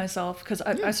kind to myself because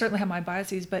I certainly have my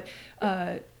biases, but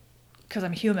because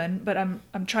I'm human, but I'm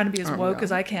trying to be as woke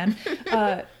as I can.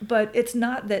 But it's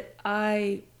not that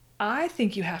I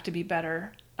think you have to be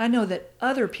better. I know that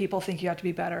other people think you have to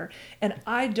be better, and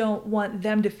I don't want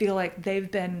them to feel like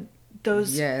they've been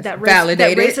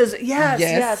validated.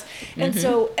 Yes. And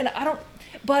so, and I don't.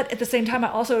 But at the same time,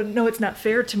 I also know it's not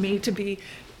fair to me to be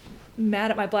mad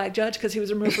at my black judge because he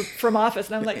was removed from office,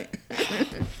 and I'm like,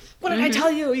 what did I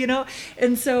tell you? You know,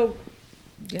 and so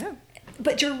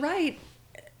But you're right.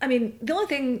 I mean, the only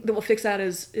thing that will fix that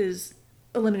is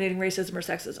eliminating racism or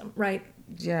sexism, right?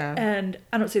 Yeah. And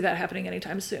I don't see that happening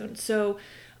anytime soon. So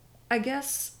I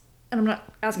guess, and I'm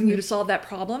not asking you to solve that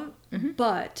problem,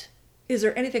 but is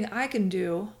there anything I can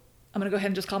do? I'm going to go ahead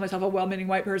and just call myself a well-meaning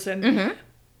white person.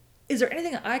 Is there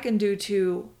anything I can do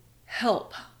to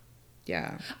help?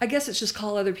 Yeah. I guess it's just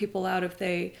call other people out if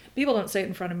people don't say it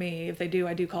in front of me. If they do,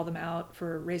 I do call them out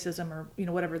for racism or, you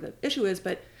know, whatever the issue is,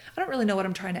 but I don't really know what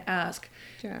I'm trying to ask.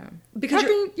 Yeah. Because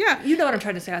you know what I'm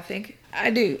trying to say, I think.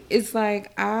 I do. It's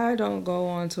like, I don't go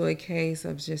on to a case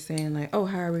of just saying like, oh,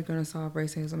 how are we going to solve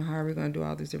racism? How are we going to do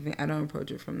all these different things? I don't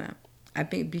approach it from that. I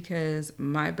think because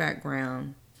my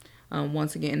background,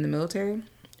 once again, in the military,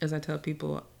 as I tell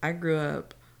people, I grew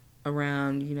up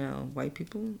around, you know, white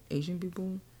people, Asian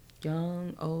people,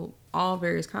 young, old, all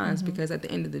various kinds, because at the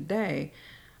end of the day,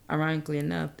 ironically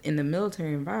enough, in the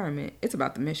military environment, it's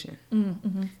about the mission.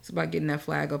 It's about getting that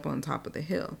flag up on top of the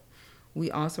hill. We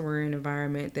also were in an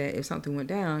environment that if something went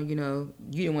down, you know,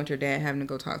 you didn't want your dad having to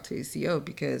go talk to his CO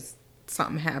because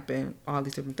something happened, all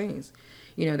these different things.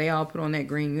 You know, they all put on that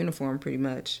green uniform pretty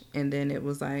much, and then it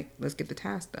was like, let's get the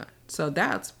task done. So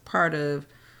that's part of,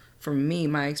 for me,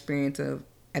 my experience of,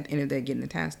 at the end of the day, getting the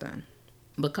task done.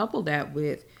 But couple that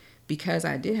with, because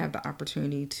I did have the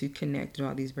opportunity to connect to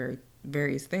all these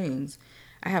various things,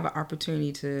 I have an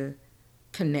opportunity to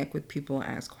connect with people and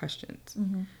ask questions.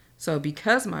 So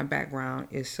because my background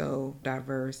is so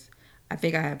diverse, I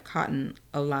think I have caught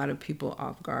a lot of people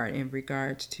off guard in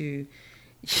regards to,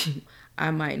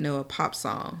 I might know a pop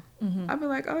song. I'll be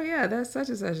like, oh yeah, that's such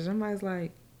and such. And somebody's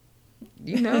like,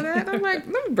 you know that? I'm like,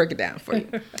 let me break it down for you.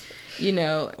 You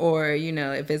know, or, you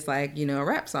know, if it's like, you know, a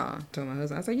rap song. To my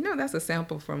husband, I say, you know, that's a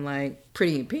sample from like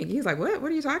Pretty in Pink. He's like, what are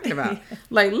you talking about?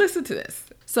 Like, listen to this.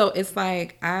 So it's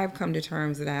like, I've come to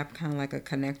terms that I'm kind of like a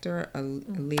connector, a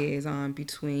liaison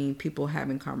between people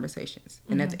having conversations.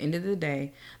 And at the end of the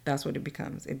day, that's what it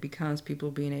becomes. It becomes people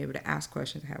being able to ask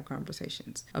questions, have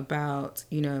conversations about,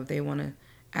 you know, if they want to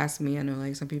ask me. I know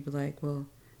like some people like, well,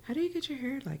 how do you get your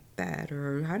hair like that?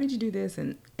 Or how did you do this?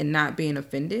 And not being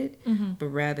offended, but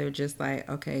rather just like,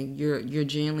 okay, you're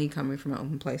genuinely coming from an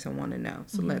open place and want to know.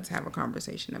 So let's have a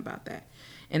conversation about that.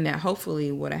 And that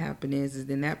hopefully what'll happen is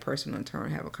then that person in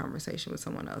turn have a conversation with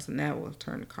someone else, and that will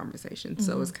turn the conversation.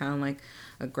 So it's kind of like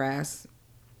a grass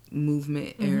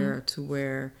movement era to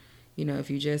where, you know, if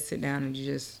you just sit down and you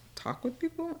just talk with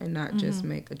people and not just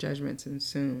make a judgment and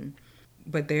assume.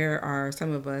 But there are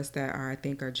some of us that are, I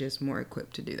think, are just more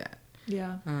equipped to do that.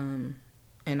 Yeah.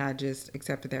 And I just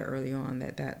accepted that early on,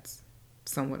 that that's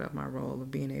somewhat of my role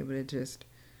of being able to just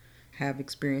have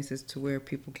experiences to where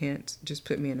people can't just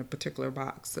put me in a particular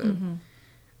box of,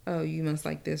 oh, you must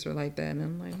like this or like that. And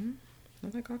I'm like, I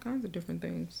like all kinds of different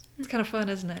things. It's kind of fun,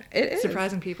 isn't it? It is.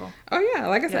 Surprising people. Oh, yeah.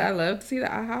 Like I said, I love to see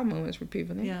the aha moments for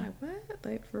people. And they're like, what?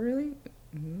 Like, for really?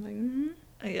 I'm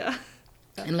like, Yeah.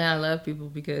 And then I love people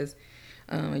because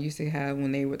I used to have,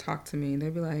 when they would talk to me,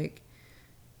 they'd be like,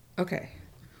 okay,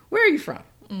 where are you from?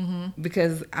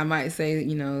 Because I might say,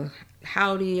 you know,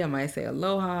 howdy, I might say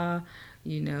aloha,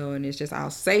 you know, and it's just,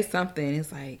 I'll say something.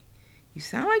 It's like, you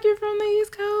sound like you're from the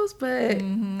East Coast, but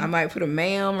I might put a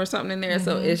ma'am or something in there.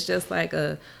 So it's just like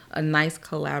a nice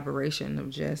collaboration of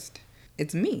just,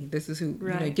 it's me. This is who, you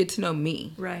know, get to know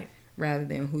me. Right. Rather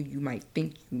than who you might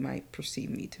think you might perceive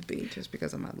me to be just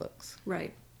because of my looks.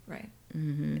 Right.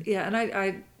 Yeah, and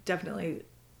I definitely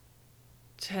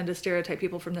tend to stereotype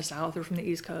people from the South or from the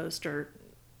East Coast, or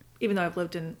even though I've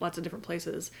lived in lots of different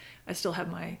places, I still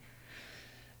have my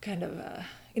kind of,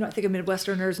 you know, I think of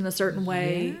Midwesterners in a certain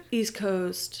way, East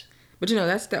Coast. But, you know,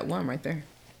 that's step one right there.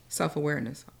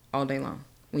 Self-awareness all day long.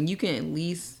 When you can at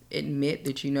least admit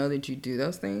that you know that you do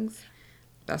those things,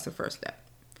 that's the first step.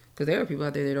 Because there are people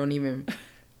out there that don't even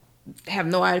have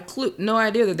no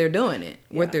idea that they're doing it,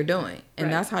 what they're doing.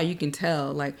 And that's how you can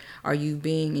tell, like, are you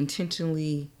being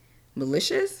intentionally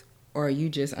malicious, or are you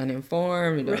just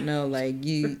uninformed and don't know? Like,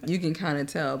 you can kind of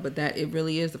tell. But that, it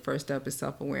really is the first step, is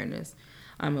self-awareness.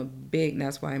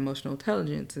 That's why emotional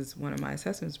intelligence is one of my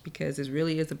assessments, because it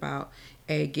really is about,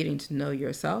 getting to know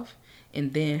yourself,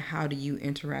 and then how do you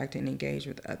interact and engage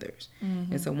with others.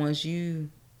 And so once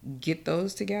you get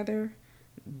those together,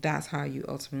 that's how you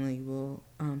ultimately will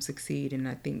succeed. And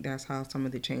I think that's how some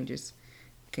of the changes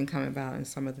can come about, and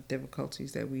some of the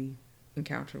difficulties that we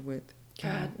encounter with.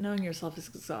 God, knowing yourself is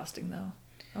exhausting, though.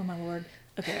 Oh, my Lord.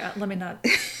 Okay, let me not...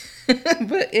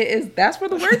 But that's where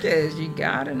the work is. You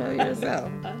gotta know yourself.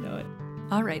 I know it.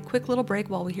 All right, quick little break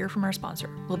while we hear from our sponsor.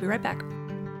 We'll be right back.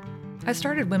 I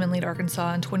started Women Lead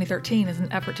Arkansas in 2013 as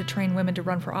an effort to train women to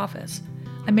run for office.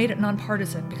 I made it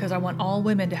nonpartisan because I want all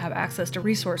women to have access to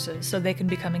resources so they can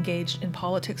become engaged in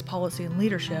politics, policy, and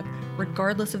leadership,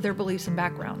 regardless of their beliefs and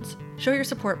backgrounns. Show your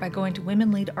support by going to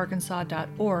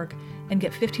womenleadarkansas.org and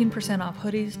get 15% off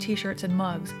hoodies, t-shirts, and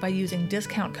mugs by using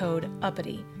discount code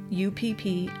UPPITY,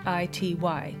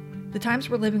 UPPITY. The times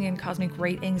we're living in cause me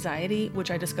great anxiety, which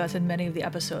I discuss in many of the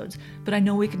episodes, but I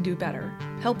know we can do better.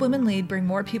 Help Women Lead bring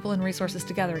more people and resources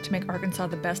together to make Arkansas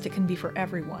the best it can be for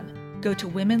everyone. Go to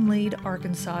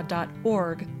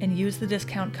womenleadarkansas.org and use the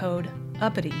discount code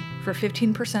UPPITY for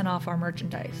 15% off our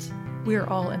merchandise. We are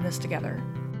all in this together.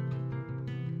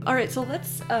 All right, so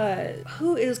let's,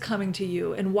 who is coming to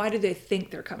you, and why do they think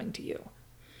they're coming to you?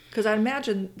 Because I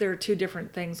imagine there are two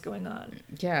different things going on.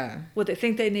 Yeah. What they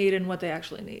think they need and what they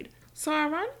actually need. So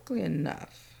ironically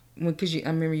enough, because I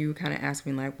remember you kind of asked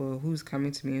me, like, well, who's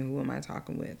coming to me and who am I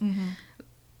talking with?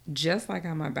 Just like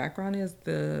how my background is,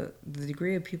 the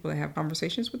degree of people that have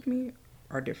conversations with me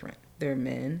are different. They're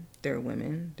men, they're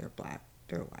women, they're black,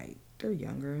 they're white, they're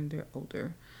younger, and they're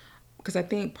older. Because I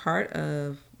think part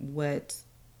of what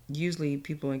usually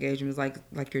people engage in is like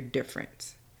you're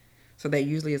different. So that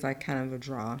usually is like kind of a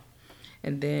draw.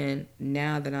 And then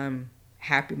now that I'm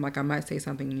happy, like I might say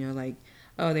something, you know, like,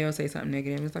 oh, they'll say something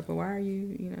negative. It's like, well, why are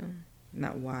you, you know,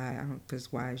 not why,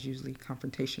 because why is usually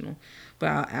confrontational. But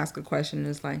I'll ask a question and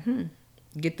it's like,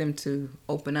 get them to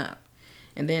open up.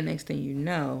 And then next thing you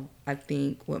know, I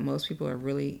think what most people are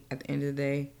really, at the end of the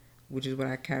day, which is what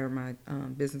I carry my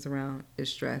business around,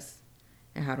 is stress.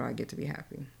 And how do I get to be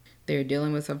happy? They're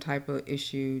dealing with some type of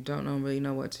issue, don't really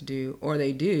know what to do, or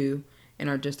they do and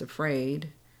are just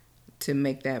afraid to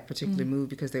make that particular move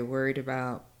because they're worried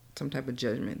about some type of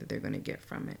judgment that they're going to get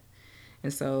from it.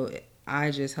 And so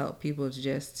I just help people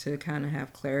to kind of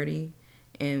have clarity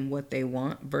in what they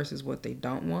want versus what they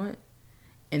don't want,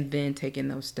 and then taking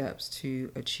those steps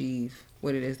to achieve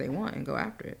what it is they want and go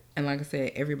after it. And like I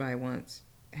said, everybody wants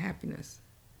happiness.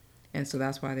 And so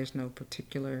that's why there's no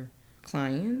particular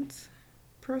clients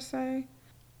per se.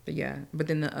 But yeah, but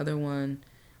then the other one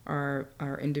are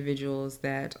individuals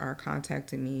that are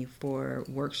contacting me for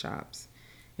workshops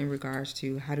in regards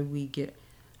to how do we get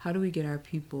our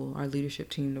people, our leadership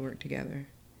team, to work together,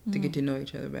 to get to know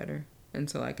each other better. And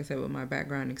so, like I said, with my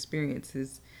background experience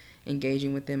is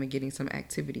engaging with them and getting some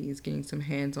activities, getting some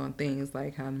hands-on things,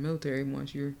 like how in the military,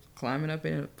 once you're climbing up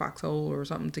in a foxhole or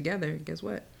something together, guess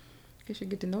what? I guess you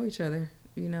get to know each other,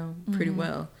 pretty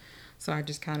well. So I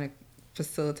just kind of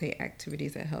facilitate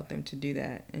activities that help them to do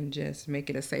that and just make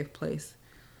it a safe place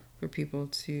for people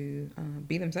to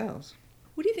be themselves.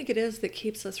 What do you think it is that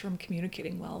keeps us from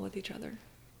communicating well with each other?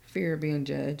 Fear of being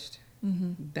judged,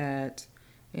 that,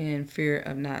 and fear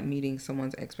of not meeting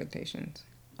someone's expectations.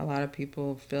 A lot of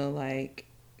people feel like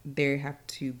they have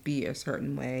to be a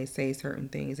certain way, say certain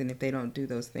things, and if they don't do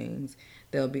those things,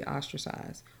 they'll be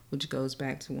ostracized, which goes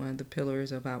back to one of the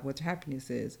pillars about what happiness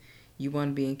is. You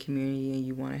want to be in community and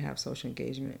you want to have social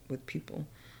engagement with people.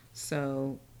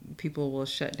 So people will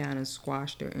shut down and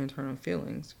squash their internal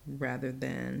feelings rather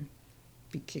than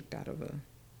be kicked out of a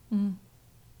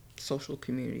social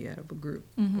community, out of a group,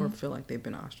 or feel like they've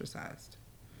been ostracized.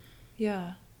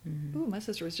 Yeah. Ooh, my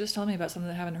sister was just telling me about something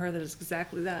that I haven't heard that is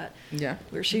exactly that. Yeah.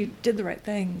 Where she did the right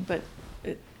thing, but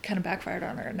it kind of backfired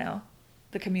on her. And now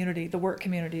the work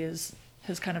community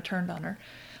has kind of turned on her.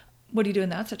 What do you do in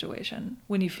that situation?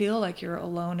 When you feel like you're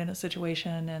alone in a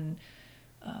situation and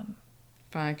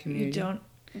find community.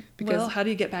 How do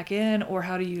you get back in, or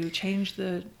how do you change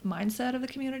the mindset of the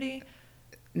community?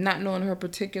 Not knowing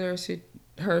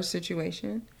her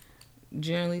situation,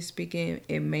 generally speaking,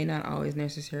 it may not always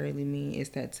necessarily mean it's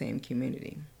that same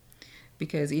community.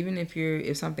 Because even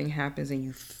if something happens and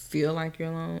you feel like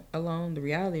you're alone, the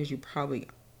reality is you probably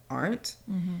aren't.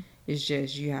 It's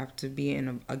just you have to be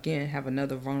have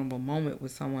another vulnerable moment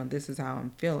with someone. This is how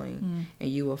I'm feeling. And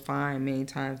you will find many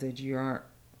times that you aren't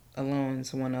alone, and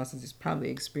someone else has probably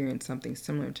experienced something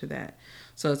similar to that.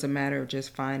 So it's a matter of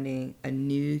just finding a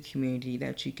new community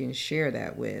that you can share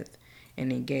that with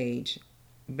and engage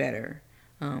better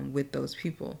with those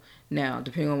people. Now,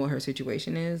 depending on what her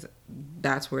situation is,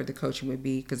 that's where the coaching would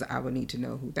be, because I would need to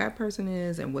know who that person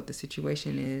is and what the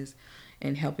situation is,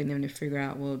 and helping them to figure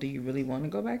out, well, do you really want to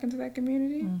go back into that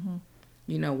community?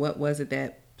 What was it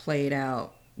that played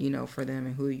out, for them,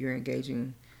 and who you're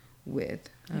engaging with.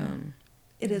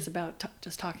 It is about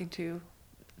just talking to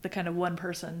the kind of one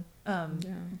person,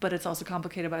 but it's also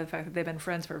complicated by the fact that they've been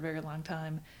friends for a very long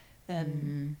time,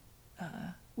 and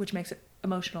which makes it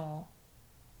emotional.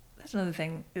 That's another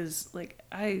thing, is like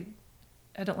I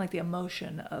don't like the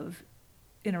emotion of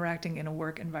interacting in a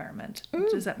work environment. Ooh.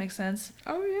 Does that make sense?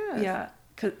 Oh yeah. Yeah.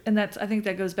 And I think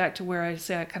that goes back to where I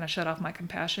say I kind of shut off my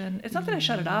compassion. It's not that I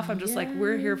shut it off. I'm just like,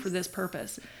 we're here for this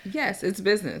purpose. Yes, it's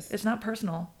business. It's not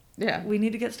personal. Yeah. We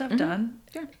need to get stuff done.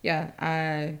 Yeah. Yeah,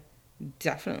 I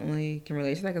definitely can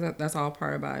relate to that, because that's all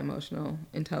part about emotional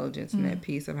intelligence and that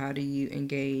piece of how do you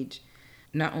engage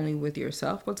not only with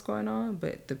yourself, what's going on,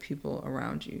 but the people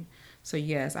around you. So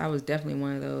yes, I was definitely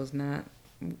one of those,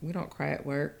 we don't cry at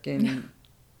work and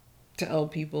tell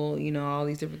people, all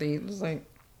these different things. It's like,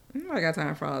 I got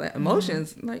time for all that.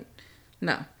 Emotions, like,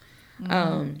 no.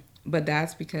 But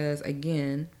that's because,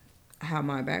 again, how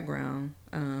my background,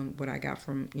 what I got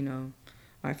from,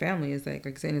 my family is like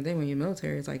I said, the day when you're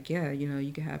military, it's like, yeah,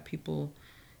 you can have people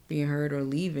being hurt or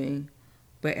leaving,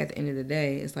 but at the end of the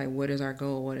day, it's like, what is our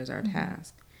goal? What is our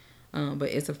task? But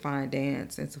it's a fine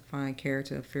dance. It's a fine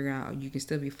character to figure out. You can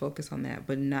still be focused on that,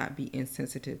 but not be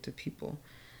insensitive to people.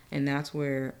 And that's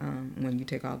where, when you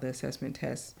take all the assessment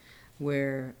tests,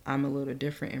 where I'm a little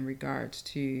different in regards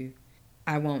to,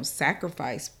 I won't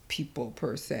sacrifice people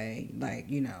per se, like,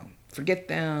 forget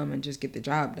them and just get the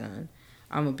job done.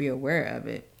 I'm going to be aware of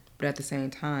it. But at the same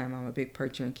time, I'm a big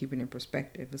percher in keeping it in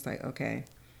perspective. It's like, okay,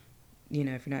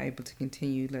 if you're not able to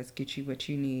continue, let's get you what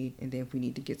you need. And then if we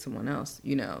need to get someone else,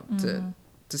 to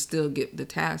still get the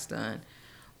task done,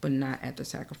 but not at the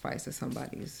sacrifice of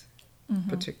somebody's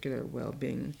particular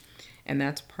well-being. And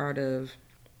that's part of,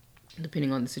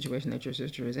 depending on the situation that your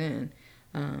sister is in,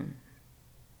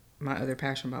 my other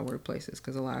passion about workplaces,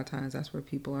 because a lot of times that's where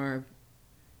people are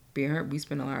being hurt. We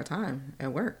spend a lot of time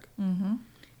at work,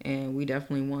 and we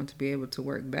definitely want to be able to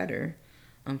work better.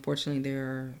 Unfortunately, there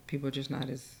are people just not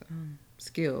as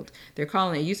skilled. They're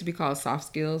calling it used to be called soft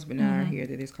skills, but now I hear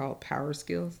that it's called power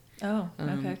skills. Oh,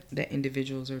 okay. That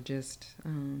individuals are just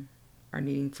are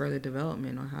needing further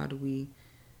development on how do we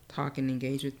talk and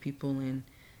engage with people and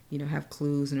have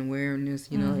clues and awareness.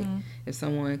 Like if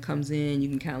someone comes in, you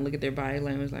can kind of look at their body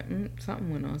language like something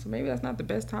went on. So maybe that's not the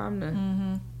best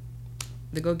time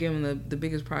to go give them the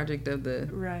biggest project of the.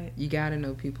 Right. You got to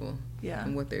know people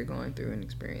and what they're going through and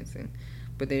experiencing.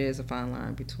 But there is a fine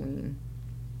line between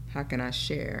how can I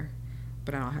share,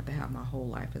 but I don't have to have my whole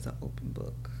life as an open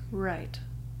book. Right.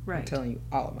 Right. I'm telling you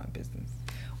all of my business.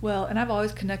 Well, and I've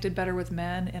always connected better with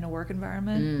men in a work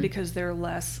environment because they're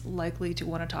less likely to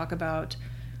want to talk about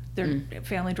their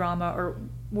family drama or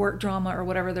work drama or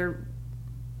whatever they're,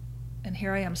 and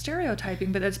here I am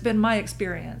stereotyping, but it's been my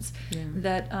experience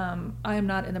that I am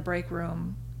not in the break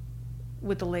room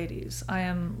with the ladies. I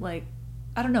am like,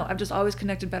 I don't know, I've just always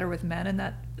connected better with men in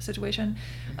that situation.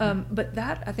 But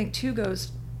that, I think, too,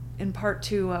 goes in part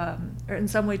to, or in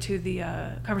some way to the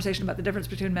conversation about the difference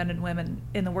between men and women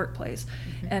in the workplace,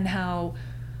 and how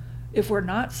if we're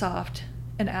not soft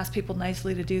and ask people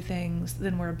nicely to do things,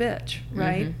 then we're a bitch,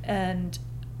 right? And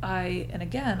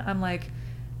again, I'm like,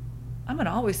 I'm going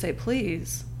to always say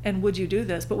please, and would you do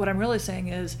this? But what I'm really saying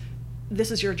is,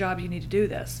 this is your job, you need to do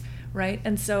this, right?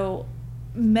 And so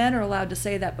men are allowed to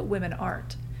say that, but women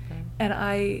aren't. Okay. And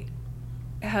I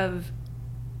have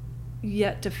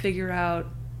yet to figure out,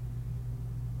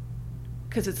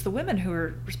 because it's the women who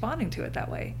are responding to it that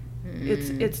way.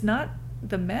 It's not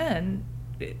the men.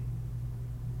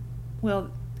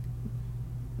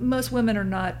 Most women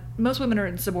are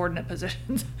in subordinate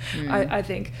positions, I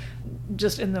think,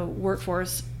 just in the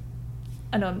workforce.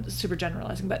 I know I'm super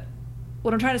generalizing, but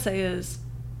what I'm trying to say is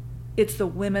it's the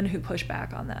women who push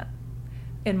back on that,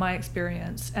 in my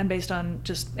experience, and based on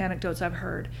just anecdotes I've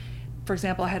heard. For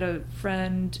example, I have a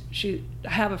friend,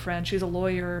 she's a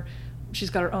lawyer. She's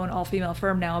got her own all-female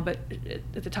firm now, but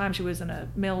at the time she was in a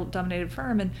male-dominated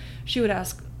firm, and she would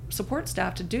ask support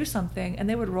staff to do something, and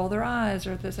they would roll their eyes,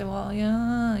 or they say, well,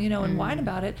 yeah, and whine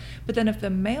about it. But then if the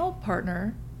male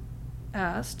partner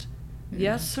asked,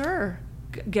 yes, sir,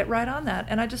 get right on that.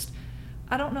 And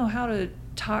I don't know how to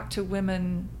talk to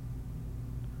women.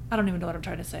 I don't even know what I'm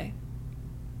trying to say.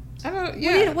 What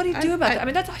do you do about that? I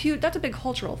mean, that's a big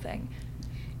cultural thing.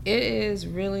 It is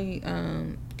really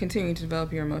continuing to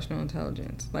develop your emotional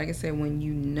intelligence. Like I said, when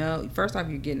you know, first off,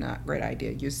 you're getting a great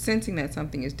idea. You're sensing that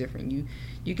something is different.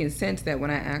 You can sense that when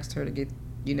I asked her to get,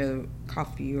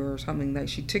 coffee or something, like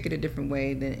she took it a different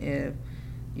way than if,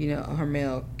 her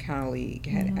male colleague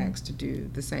had asked to do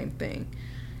the same thing.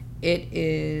 It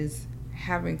is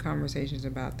having conversations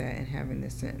about that and having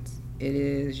this sense. It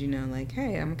is, like,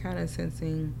 hey, I'm kind of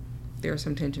sensing there's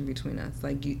some tension between us.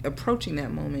 Like, you approaching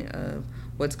that moment of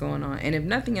what's going on. And if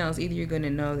nothing else, either you're going to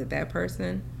know that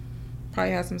person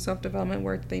probably has some self-development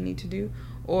work that they need to do,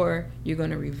 or you're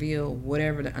going to reveal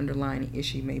whatever the underlying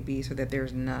issue may be so that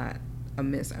there's not a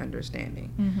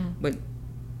misunderstanding. But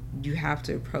you have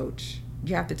to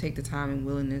take the time and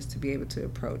willingness to be able to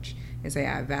approach and say,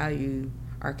 I value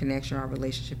our connection, our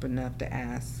relationship enough to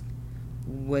ask,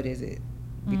 what is it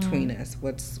between us,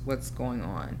 what's going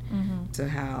on, to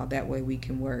how that way we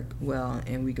can work well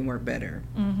and we can work better,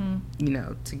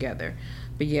 together.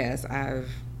 But yes, I've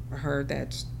heard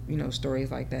that, stories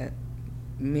like that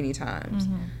many times,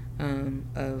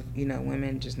 of,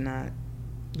 women just not,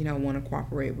 want to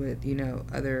cooperate with,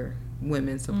 other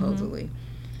women supposedly.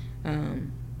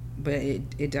 But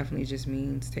it definitely just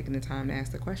means taking the time to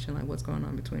ask the question, like, what's going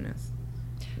on between us?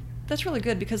 That's really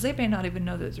good, because they may not even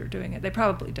know that they're doing it. They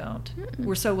probably don't.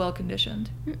 We're so well conditioned.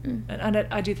 And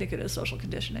I do think it is social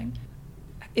conditioning.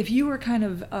 If you were kind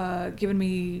of giving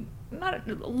me, not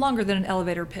longer than an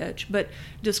elevator pitch, but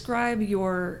describe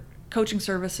your coaching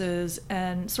services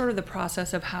and sort of the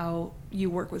process of how you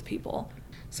work with people.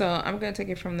 So I'm going to take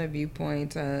it from the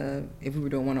viewpoint of if we were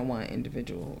doing one-on-one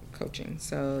individual coaching.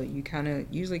 So you kind of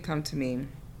usually come to me,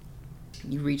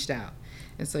 you reached out.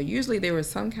 And so usually there was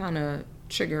some kind of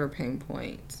trigger or pain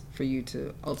point for you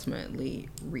to ultimately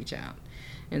reach out.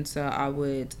 And so I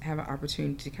would have an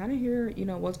opportunity to kind of hear,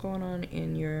 what's going on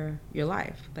in your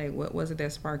life. Like, what was it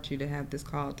that sparked you to have this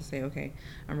call to say, okay,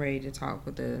 I'm ready to talk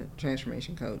with the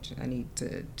transformation coach. I need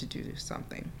to do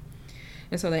something.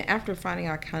 And so then after finding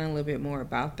out kind of a little bit more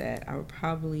about that, I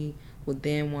would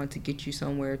then want to get you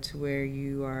somewhere to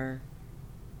where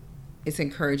it's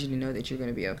encouraging to know that you're going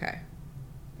to be okay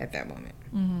at that moment,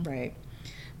 right?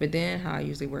 But then how I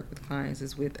usually work with clients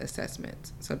is with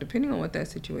assessments. So depending on what that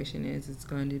situation is, it's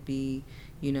going to be,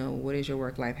 what is your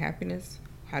work-life happiness?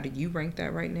 How do you rank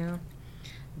that right now?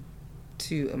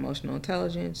 To emotional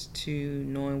intelligence, to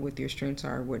knowing what your strengths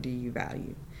are, what do you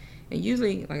value? And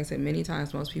usually, like I said, many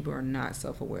times most people are not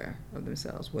self-aware of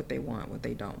themselves, what they want, what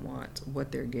they don't want,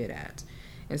 what they're good at.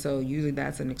 And so usually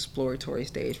that's an exploratory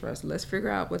stage for us. Let's figure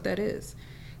out what that is.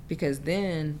 Because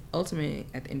then, ultimately,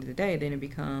 at the end of the day, then it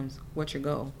becomes, what's your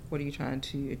goal? What are you trying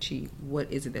to achieve?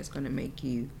 What is it that's going to make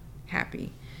you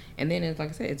happy? And then, it's like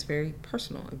I said, it's very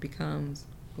personal. It becomes,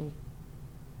 well,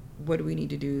 what do we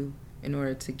need to do in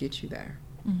order to get you there?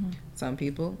 Some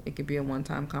people, it could be a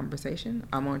one-time conversation.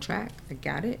 I'm on track. I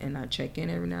got it, and I check in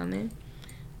every now and then.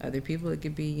 Other people, it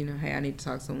could be, hey, I need to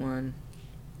talk to someone,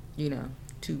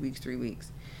 2 weeks, 3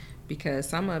 weeks. Because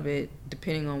some of it,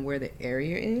 depending on where the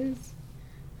area is,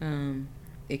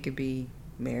 it could be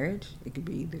marriage, it could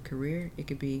be the career, it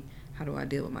could be how do I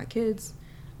deal with my kids.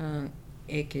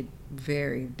 It could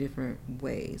vary different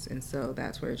ways. And so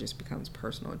that's where it just becomes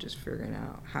personal, just figuring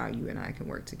out how you and I can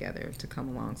work together to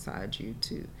come alongside you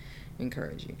to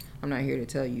encourage you. I'm not here to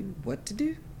tell you what to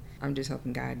do. I'm just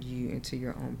helping guide you into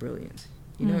your own brilliance.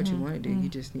 You know what you want to do. You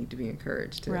just need to be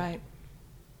encouraged to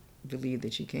believe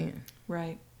that you can.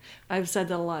 Right. I've said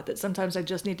that a lot, that sometimes I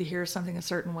just need to hear something a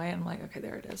certain way, and I'm like, okay,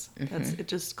 there it is. It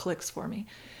just clicks for me.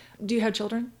 Do you have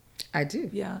children? I do.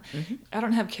 Yeah. I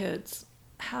don't have kids.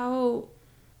 How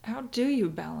do you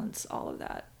balance all of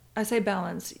that? I say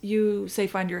balance. You say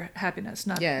find your happiness,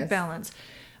 not balance.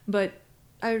 But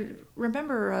I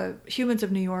remember a Humans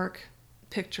of New York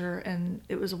picture, and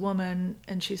it was a woman,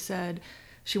 and she said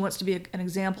she wants to be an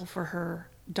example for her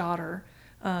daughter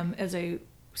as a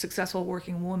successful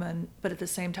working woman, but at the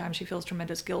same time she feels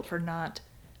tremendous guilt for not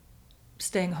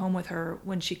staying home with her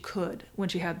when she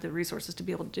had the resources to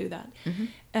be able to do that.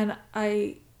 And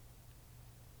I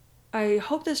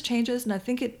hope this changes, and I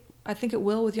think it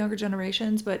will with younger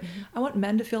generations, but I want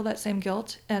men to feel that same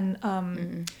guilt,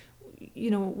 and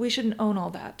we shouldn't own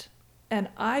all that. And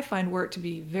I find work to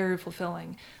be very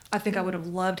fulfilling. I think I would have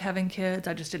loved having kids.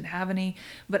 I just didn't have any.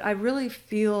 But I really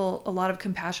feel a lot of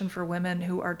compassion for women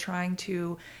who are trying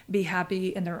to be happy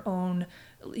in their own,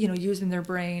 using their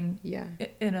brain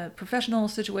in a professional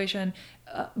situation,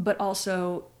 but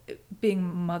also being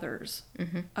mothers.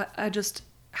 I just,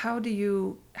 how do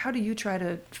you try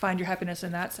to find your happiness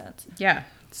in that sense? Yeah.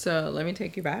 So let me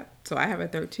take you back. So I have a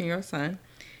 13-year-old son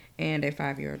and a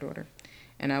 5-year-old daughter.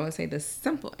 And I would say the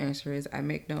simple answer is I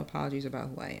make no apologies about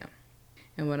who I am.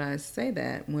 And when I say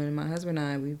that, when my husband and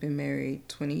I, we've been married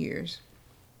 20 years,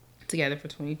 together for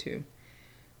 22.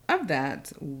 Of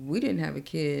that, we didn't have a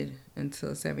kid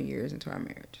until 7 years into our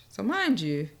marriage. So mind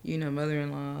you,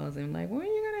 mother-in-laws and like, when are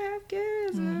you going to have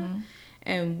kids?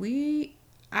 And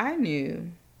I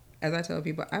knew, as I tell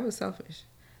people, I was selfish.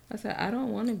 I said, I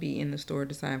don't want to be in the store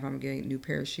deciding if I'm going to get a new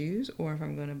pair of shoes or if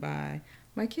I'm going to buy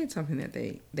my kids something that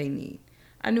they need.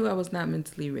 I knew I was not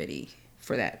mentally ready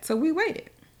for that. So we waited.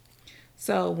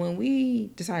 So when we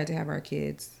decided to have our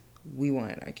kids, we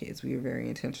wanted our kids. We were very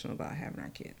intentional about having our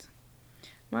kids.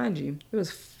 Mind you, it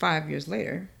was 5 years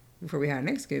later before we had our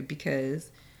next kid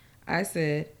because I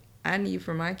said, I need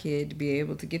for my kid to be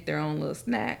able to get their own little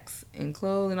snacks and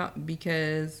clothes and all,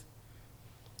 because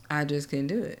I just couldn't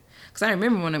do it. Because I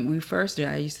remember when we first did,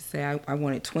 I used to say I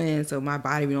wanted twins so my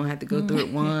body, we don't have to go through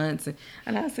it once.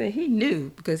 And I said he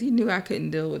knew, because he knew I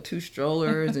couldn't deal with 2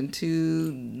 strollers and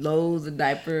 2 loads of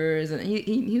diapers. And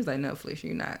he was like, no, Felicia,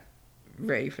 you're not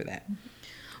ready for that.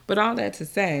 But all that to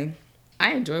say,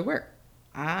 I enjoy work.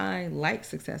 I like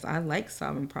success. I like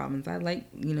solving problems. I like,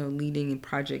 leading in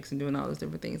projects and doing all those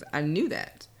different things. I knew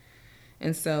that.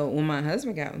 And so when my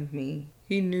husband got with me,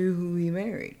 he knew who he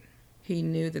married. He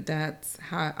knew that that's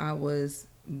how I was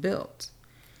built.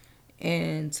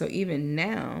 And so even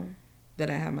now that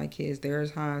I have my kids,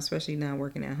 there's times, especially now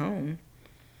working at home,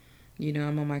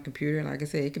 I'm on my computer. Like I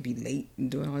said, it could be late and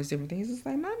doing all these different things. It's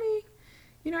like, Mommy,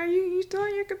 are you still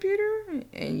on your computer?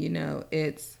 And,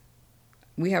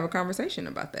 we have a conversation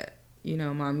about that.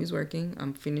 Mommy's working.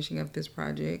 I'm finishing up this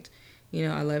project.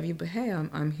 I love you, but hey,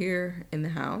 I'm here in the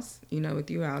house,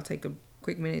 with you. I'll take a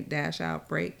quick minute, dash out,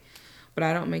 break. But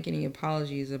I don't make any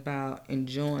apologies about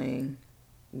enjoying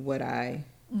what I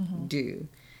do.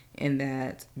 And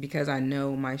that because I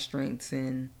know my strengths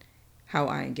and how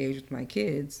I engage with my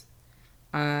kids,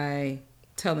 I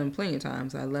tell them plenty of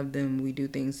times I love them, we do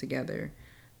things together,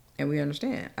 and we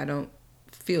understand. I don't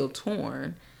feel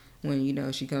torn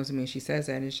when, she comes to me and she says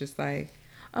that. It's just like,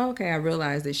 oh, okay, I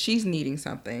realize that she's needing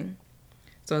something.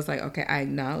 So it's like, okay, I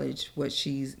acknowledge what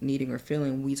she's needing or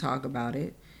feeling. We talk about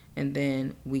it. And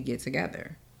then we get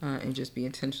together and just be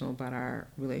intentional about our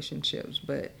relationships.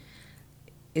 But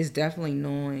it's definitely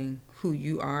knowing who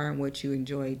you are and what you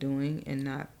enjoy doing and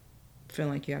not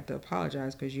feeling like you have to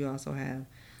apologize because you also have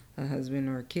a husband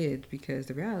or a kid, because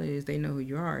the reality is they know who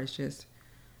you are. It's just,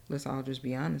 let's all just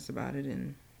be honest about it.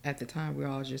 And at the time, we're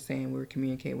all just saying we're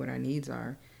communicating what our needs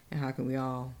are and how can we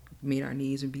all meet our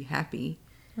needs and be happy.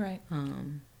 Right.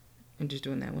 And just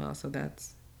doing that well. So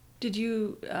that's... Did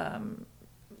you...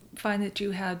 find that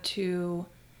you had to,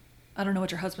 I don't know what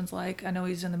your husband's like. I know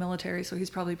he's in the military, so he's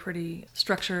probably pretty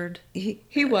structured.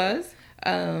 He was,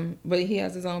 but he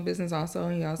has his own business also.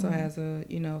 He also has a,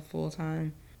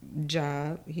 full-time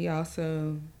job. He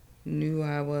also knew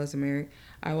I was married.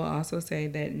 I will also say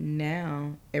that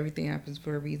now everything happens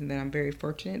for a reason, that I'm very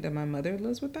fortunate that my mother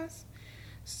lives with us.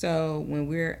 So when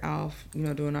we're out,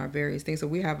 doing our various things, so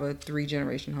we have a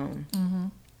 3-generation home. Mm-hmm.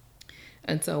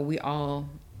 And so we all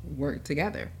work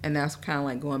together. And that's kind of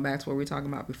like going back to what we were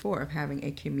talking about before, of having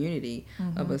a community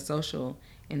of a social.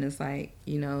 And it's like,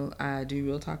 I do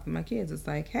real talk with my kids. It's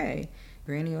like, hey,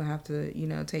 Granny will have to,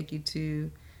 take you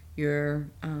to your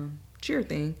cheer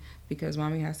thing because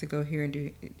Mommy has to go here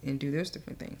and do those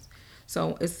different things.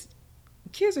 So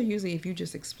kids are usually, if you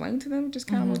just explain to them just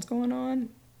kind of what's going on,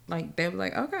 like they'll be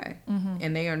like, okay.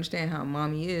 And they understand how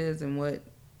Mommy is and what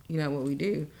we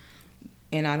do.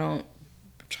 And I don't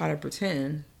try to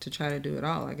pretend to try to do it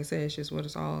all. Like I said, it's just what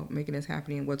is all making this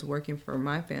happening, and what's working for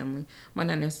my family might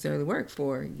not necessarily work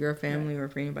for your family or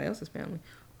for anybody else's family.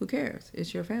 Who cares?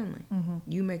 It's your family.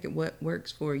 You make it what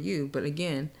works for you. But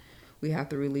again, we have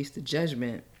to release the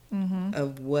judgment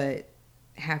of what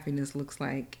happiness looks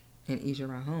like in each of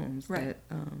our homes. Right.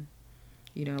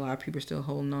 That a lot of people are still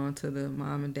holding on to the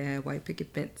mom and dad white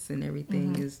picket fence and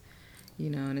everything is,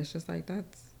 and it's just like,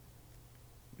 that's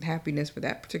happiness for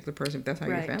that particular person if that's how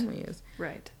your family is.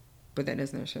 Right. But that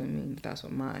doesn't necessarily mean that's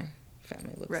what my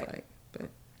family looks like. But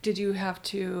did you have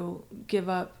to give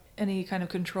up any kind of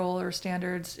control or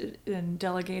standards in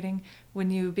delegating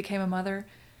when you became a mother?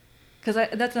 Because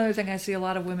that's another thing I see a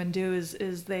lot of women do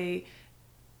is they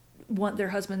want their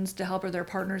husbands to help or their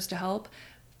partners to help,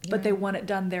 but they want it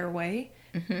done their way.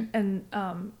 And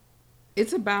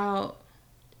it's about,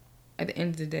 at the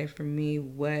end of the day, for me,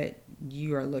 what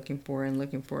you are looking for and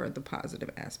looking for the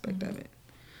positive aspect of it.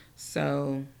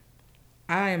 So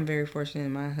I am very fortunate.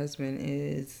 My husband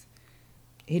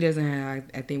he doesn't have,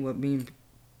 I think, what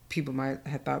people might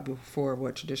have thought before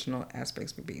what traditional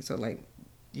aspects would be. So like,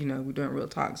 we're doing real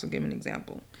talk. So give me an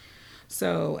example.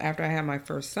 So after I had my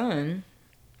first son,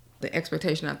 the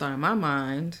expectation I thought in my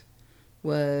mind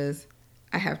was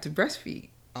I have to breastfeed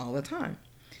all the time.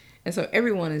 And so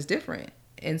everyone is different.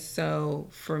 And so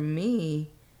for me,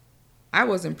 I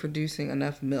wasn't producing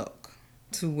enough milk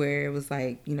to where it was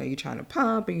like, you're trying to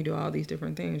pump and you do all these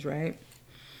different things, right?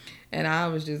 And I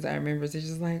remember it's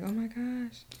just like, oh my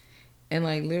gosh. And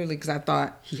like literally, because I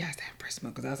thought he has to have breast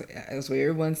milk, because that's what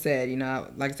everyone said.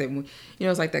 Like I said,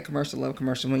 it's like that love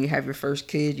commercial. When you have your first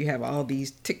kid, you have all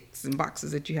these ticks and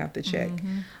boxes that you have to check.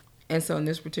 And so in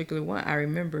this particular one, I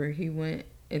remember he went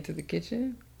into the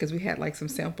kitchen because we had like some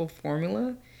sample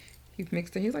formula. He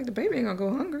mixed it. He's like, the baby ain't gonna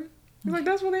go hungry. He's like,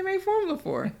 that's what they made formula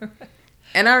for.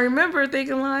 And I remember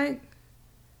thinking like,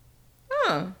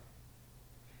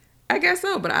 I guess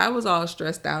so. But I was all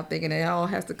stressed out thinking it all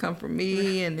has to come from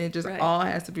me and it just all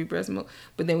has to be breast milk.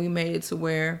 But then we made it to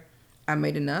where I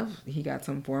made enough. He got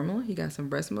some formula. He got some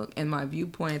breast milk. And my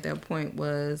viewpoint at that point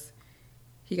was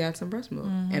he got some breast milk.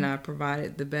 And I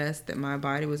provided the best that my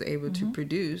body was able to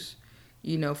produce,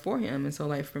 for him. And so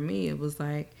like for me, it was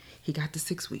like he got the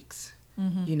 6 weeks.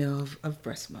 Of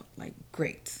breast milk. Like,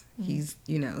 great. He's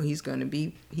going to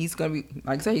be,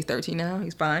 like I said, he's 13 now.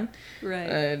 He's fine.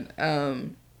 Right.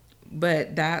 And,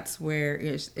 but that's where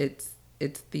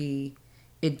it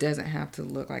doesn't have to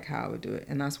look like how I would do it.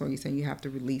 And that's where you're saying you have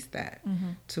to release that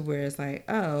to where it's like,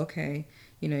 oh, okay.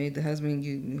 The husband,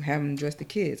 you have him dress the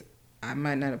kids. I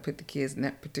might not have put the kids in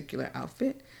that particular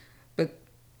outfit, but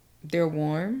they're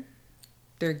warm.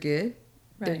 They're good.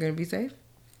 Right. They're going to be safe.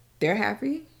 They're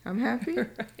happy. I'm happy.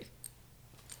 Right.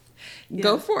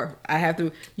 Go for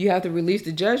it. You have to release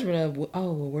the judgment of,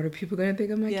 what are people going to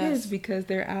think of my kids because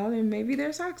they're out and maybe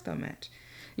their socks don't match.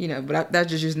 But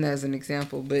that's just using that as an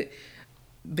example. But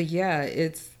yeah,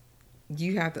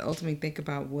 you have to ultimately think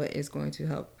about what is going to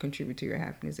help contribute to your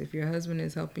happiness. If your husband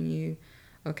is helping you,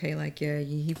 okay, like,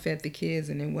 he fed the kids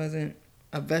and it wasn't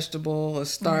a vegetable or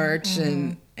starch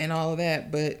and all of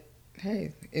that. But,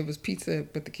 hey, it was pizza,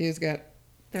 but the kids got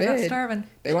They're fed. not starving.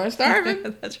 They weren't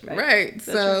starving. That's right. Right. That's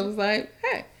so right. it was like,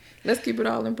 hey, let's keep it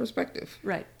all in perspective.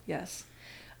 Right. Yes.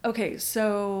 Okay.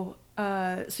 So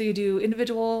you do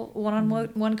individual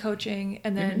one-on-one coaching,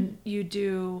 and then you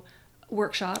do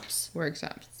workshops.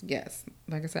 Yes.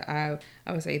 Like I said, I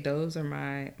would say those are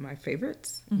my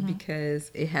favorites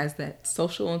because it has that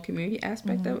social and community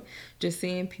aspect of it. Just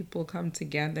seeing people come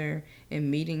together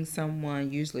and meeting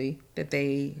someone usually that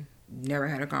they never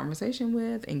had a conversation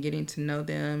with and getting to know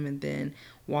them and then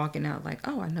walking out like,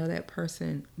 oh, I know that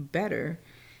person better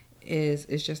is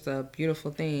just a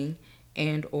beautiful thing.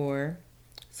 And or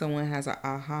someone has an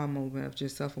aha moment of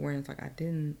just self-awareness, like, I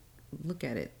didn't look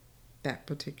at it that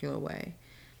particular way.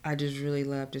 I just really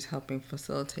love just helping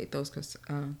facilitate those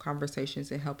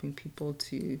conversations and helping people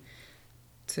to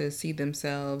see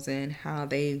themselves and how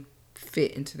they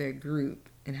fit into their group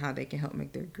and how they can help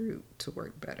make their group to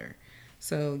work better.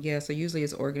 So usually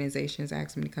it's organizations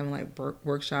ask me to come like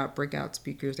workshop, breakout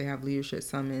speakers. They have leadership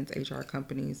summits, HR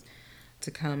companies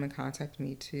to come and contact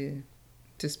me to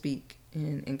speak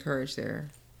and encourage their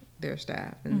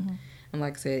staff. And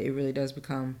like I said, it really does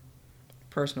become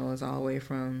personal. It's all the way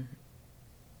from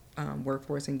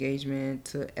workforce engagement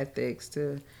to ethics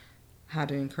to how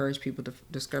to encourage people to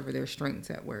discover their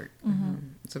strengths at work.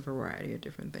 It's a variety of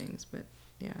different things, but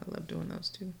yeah, I love doing those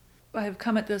too. I've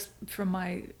come at this from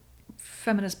my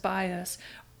feminist bias,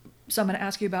 so I'm going to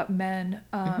ask you about men.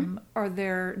 Are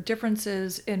there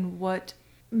differences in what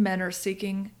men are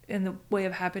seeking in the way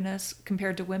of happiness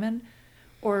compared to women,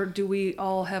 or do we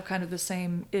all have kind of the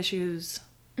same issues?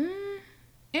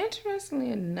 Interestingly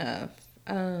enough,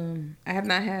 I have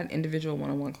not had individual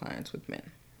one-on-one clients with men.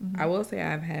 I will say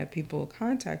I've had people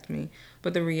contact me,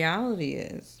 but the reality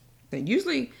is that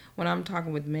usually when I'm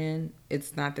talking with men,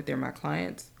 it's not that they're my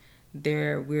clients.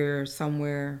 We're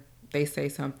somewhere, they say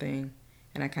something,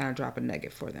 and I kind of drop a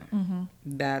nugget for them.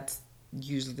 That's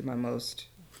usually my most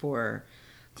for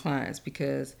clients,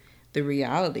 because the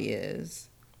reality is,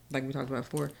 like we talked about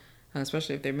before,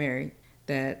 especially if they're married,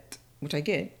 that, which I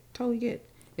totally get,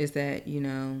 is that,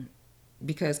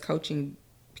 because coaching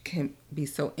can be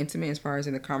so intimate as far as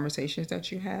in the conversations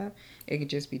that you have, it could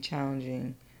just be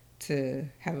challenging to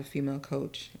have a female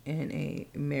coach and a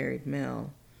married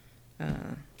male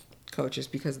coach,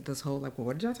 just because of this whole, like, well,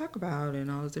 what did y'all talk about,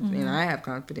 and all this different, and I have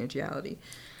confidentiality.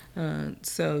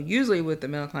 So usually with the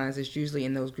male clients, it's usually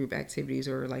in those group activities,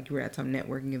 or like you're at some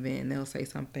networking event and they'll say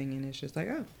something and it's just like,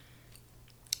 oh,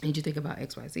 did you think about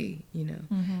XYZ,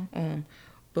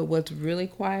 but what's really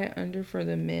quiet under for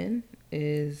the men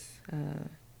is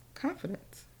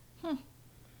confidence,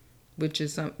 which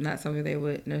is not something they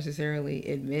would necessarily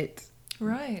admit,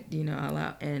 right? Out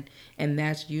loud, and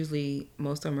that's usually,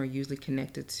 most of them are usually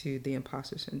connected to the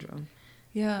imposter syndrome.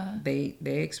 Yeah, they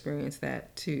experience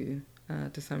that too,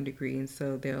 to some degree, and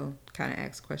so they'll kind of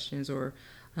ask questions, or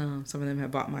some of them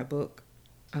have bought my book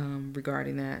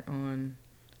regarding that, on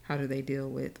how do they deal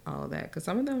with all of that, because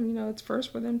some of them, it's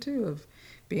first for them too, of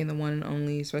being the one and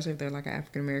only, especially if they're like an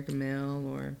African American male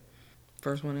or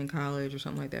first one in college or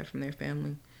something like that from their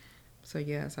family. So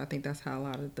yes, I think that's how a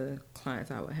lot of the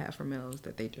clients I would have for males,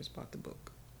 that they just bought the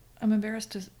book. I'm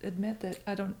embarrassed to admit that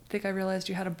I don't think I realized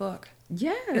you had a book.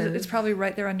 Yeah, it's probably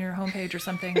right there on your homepage or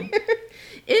something.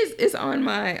 It's on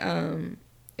my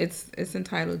it's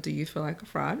entitled "Do You Feel Like a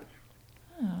Fraud?"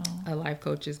 Oh. A life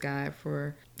coach's guide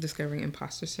for discovering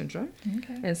imposter syndrome.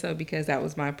 Okay. And so, because that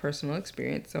was my personal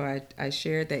experience, so I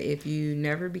shared that if you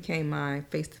never became my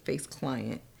face-to-face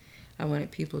client, I wanted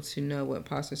people to know what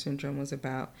imposter syndrome was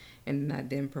about, and I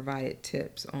then provided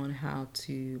tips on how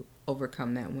to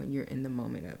overcome that when you're in the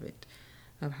moment of it,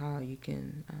 of how you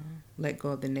can let go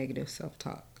of the negative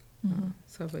self-talk.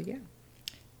 But yeah.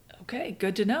 Okay,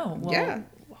 good to know. Well, yeah.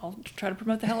 I'll try to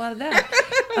promote the hell out of that.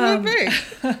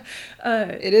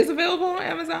 It is available on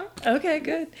Amazon. Okay,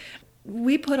 good.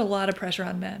 We put a lot of pressure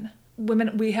on men.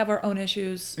 Women, we have our own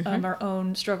issues, our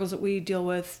own struggles that we deal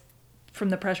with from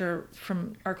the pressure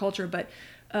from our culture, but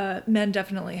men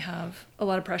definitely have a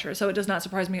lot of pressure. So it does not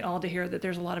surprise me at all to hear that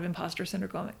there's a lot of imposter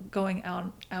syndrome going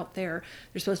out there.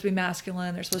 They're supposed to be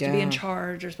masculine. They're supposed to be in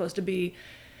charge. They're supposed to be...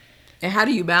 And how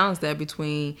do you balance that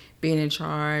between being in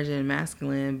charge and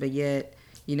masculine, but yet,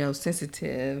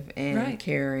 sensitive and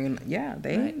caring? Yeah,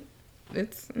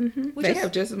 it's they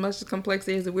have just as much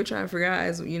complexity as we're trying to figure out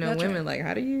as women. Right. Like,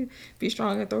 how do you be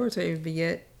strong and authoritative, but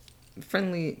yet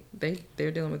friendly?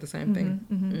 They're dealing with the same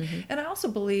thing. And I also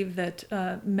believe that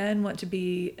men want to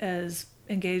be as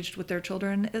engaged with their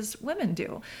children as women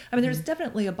do. I mean, there's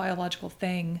definitely a biological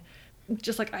thing.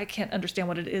 Just like I can't understand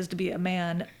what it is to be a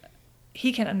man,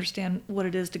 he can't understand what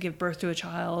it is to give birth to a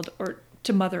child or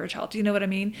to mother a child. Do you know what I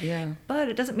mean? Yeah. But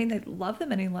it doesn't mean they love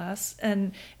them any less.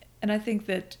 And I think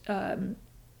that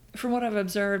from what I've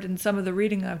observed and some of the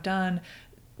reading I've done,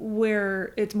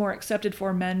 where it's more accepted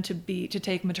for men to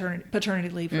take paternity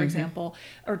leave, for example,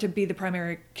 or to be the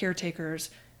primary caretakers,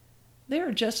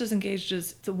 they're just as engaged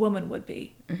as the woman would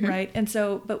be, right? And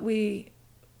so, but we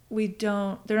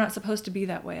don't. They're not supposed to be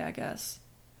that way, I guess.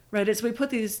 Right, so we put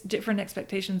these different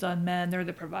expectations on men. They're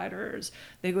the providers.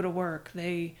 They go to work.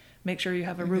 They make sure you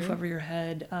have a roof over your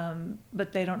head,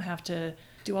 but they don't have to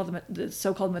do all the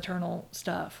so-called maternal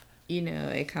stuff.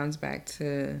 It comes back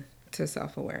to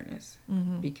self-awareness,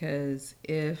 because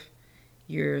if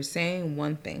you're saying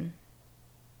one thing,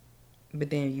 but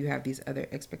then you have these other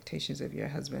expectations of your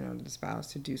husband or the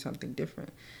spouse to do something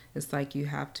different, it's like you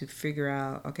have to figure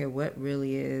out, okay, what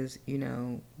really is,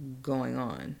 going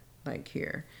on, like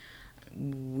here.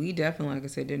 we definitely, like I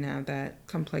said, didn't have that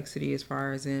complexity as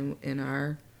far as in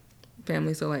our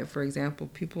family. So, like, for example,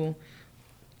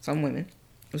 some women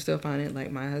will still find it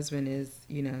like my husband is,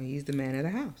 he's the man of the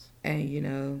house.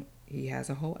 And, he has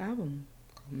a whole album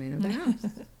called Man of the House.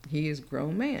 He is a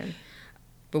grown man.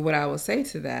 But what I will say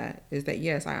to that is that,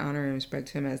 yes, I honor and respect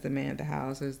him as the man of the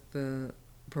house, as the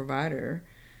provider.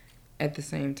 At the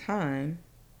same time,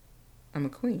 I'm a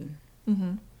queen.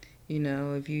 Mm-hmm.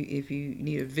 If you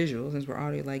need a visual, since we're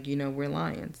already like, we're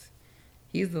lions.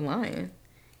 He's the lion.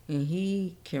 And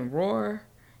he can roar,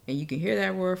 and you can hear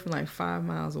that roar from like 5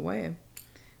 miles away.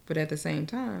 But at the same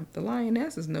time, the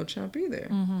lioness is no chump either.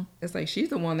 Mm-hmm. It's like she's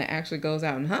the one that actually goes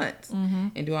out and hunts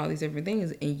and do all these different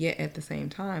things. And yet at the same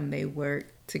time, they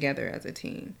work together as a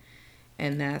team.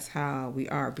 And that's how we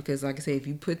are. Because like I say, if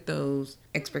you put those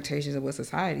expectations of what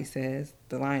society says,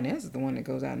 the lioness is the one that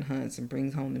goes out and hunts and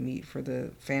brings home the meat for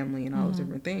the family and all those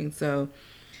different things. So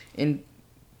in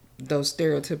those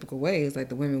stereotypical ways, like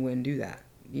the women wouldn't do that,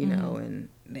 and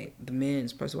the men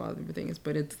supposed to do all the different things.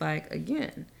 But it's like,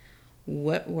 again,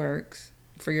 what works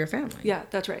for your family? Yeah,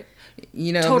 that's right.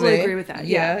 Totally agree with that.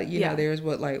 There's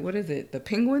what is it? The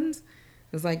penguins?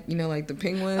 It's like, like the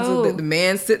penguins, the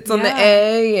man sits on the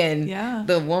egg and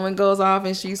the woman goes off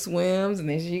and she swims and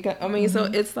then so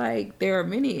it's like there are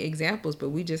many examples, but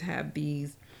we just have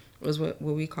these, what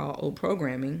we call old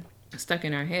programming stuck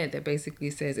in our head that basically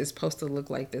says it's supposed to look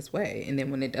like this way. And then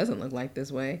when it doesn't look like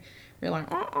this way, we're like,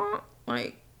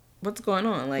 like, what's going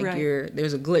on? Like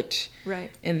there's a glitch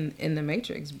in the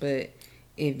matrix. But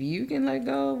if you can let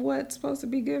go of what's supposed to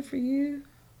be good for you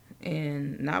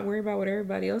and not worry about what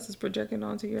everybody else is projecting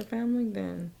onto your family,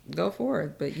 then go for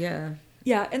it. But yeah,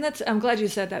 and I'm glad you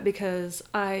said that, because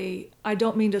I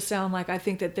don't mean to sound like I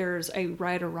think that there's a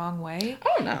right or wrong way.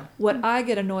 Oh no. What I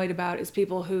get annoyed about is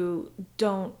people who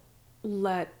don't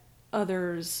let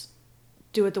others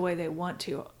do it the way they want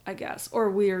to, I guess,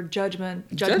 or we're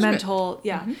judgmental.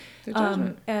 Yeah.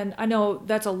 Mm-hmm. And I know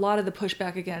that's a lot of the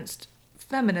pushback against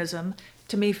feminism.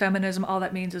 To me, feminism, all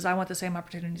that means is I want the same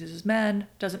opportunities as men.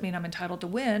 Doesn't mean I'm entitled to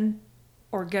win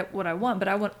or get what I want, but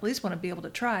I at least want to be able to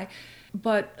try.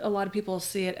 But a lot of people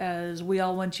see it as we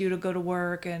all want you to go to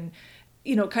work and,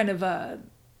 kind of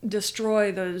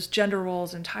destroy those gender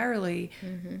roles entirely,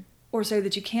 or say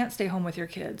that you can't stay home with your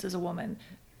kids as a woman.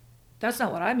 That's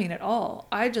not what I mean at all.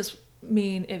 I just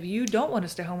mean if you don't want to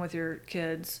stay home with your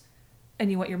kids and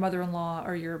you want your mother-in-law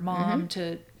or your mom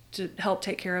to help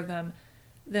take care of them,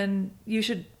 then you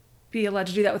should be allowed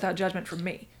to do that without judgment from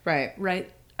me.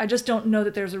 Right? I just don't know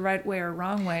that there's a right way or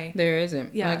wrong way. There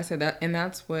isn't. Yeah. Like I said,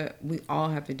 that's what we all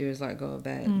have to do, is let go of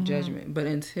that judgment. But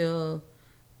until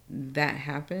that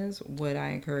happens, what I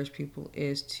encourage people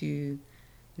is to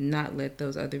not let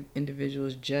those other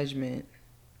individuals' judgment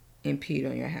impede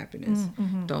on your happiness.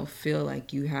 Don't feel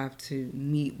like you have to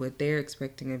meet what they're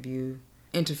expecting of you,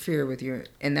 interfere with your,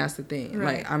 and that's the thing.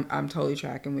 Like I'm totally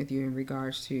tracking with you in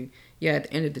regards to, at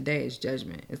the end of the day, it's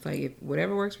judgment. It's like, if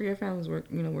whatever works for your family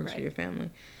works for your family.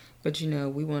 But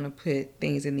we want to put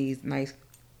things in these nice,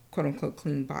 quote unquote,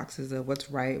 clean boxes of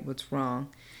what's right, what's wrong.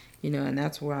 And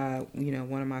that's why,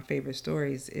 one of my favorite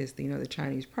stories is the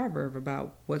Chinese proverb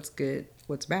about what's good,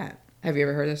 what's bad. Have you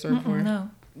ever heard that story before? No.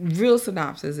 Real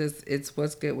synopsis is it's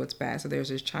what's good, what's bad. So there's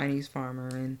this Chinese farmer,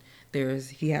 and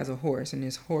he has a horse, and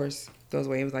his horse goes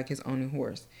away. It was like his only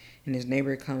horse. And his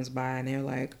neighbor comes by, and they're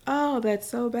like, "Oh, that's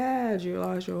so bad. You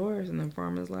lost your horse." And the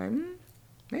farmer's like,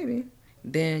 maybe.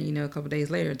 Then, a couple days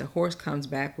later, the horse comes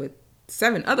back with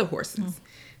 7 other horses.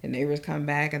 The neighbors come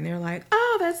back, and they're like,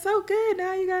 "Oh, that's so good.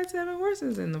 Now you got 7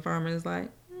 horses." And the farmer is like,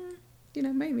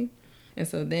 maybe. And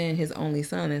so then his only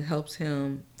son that helps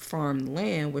him farm the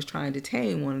land was trying to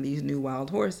tame one of these new wild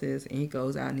horses, and he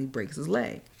goes out and he breaks his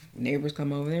leg. Neighbors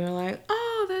come over there and are like,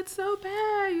 "Oh, that's so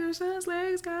bad. Your son's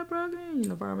legs got broken." And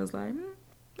the farmer's like,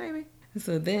 maybe. And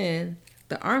so then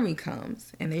the army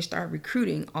comes and they start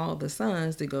recruiting all the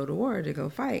sons to go to war, to go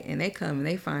fight. And they come and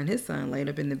they find his son laid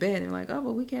up in the bed, and they're like, "Oh,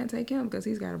 well, we can't take him because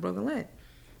he's got a broken leg."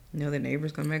 The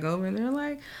neighbors come back over and they're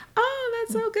like, "Oh,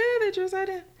 that's so good that you're so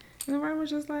dead." And the farmer's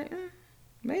just like,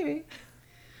 maybe.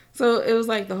 So it was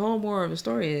like the whole moral of the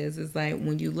story is like,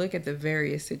 when you look at the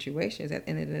various situations, at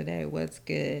the end of the day, what's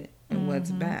good and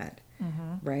what's bad,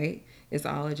 right? It's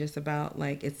all just about,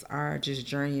 like, it's our just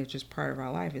journey. It's just part of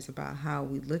our life. It's about how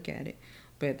we look at it.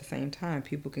 But at the same time,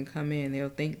 people can come in, they'll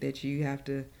think that you have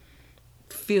to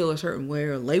feel a certain way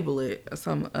or label it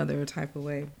some other type of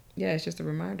way. Yeah, it's just a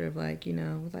reminder of, like,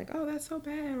 like, "Oh, that's so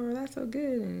bad," or "That's so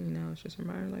good." And, it's just a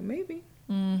reminder, like, maybe.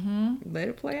 Let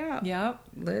it play out. Yep.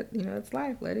 It's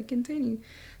life. Let it continue.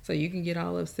 So you can get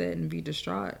all upset and be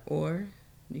distraught, or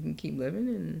you can keep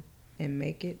living and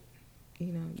make it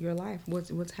your life.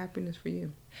 What's happiness for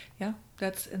you? Yeah,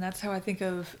 that's how I think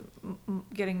of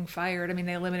getting fired. I mean,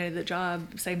 they eliminated the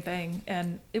job, same thing,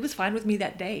 and it was fine with me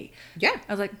that day. Yeah,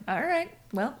 I was like, all right,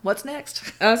 well, what's next?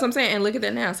 That's what I'm saying. And look at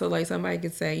that now. So like somebody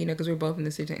could say, because we're both in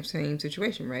the same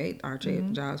situation, right? Our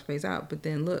jobs phase out, but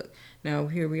then look, now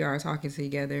here we are talking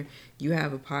together. You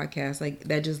have a podcast like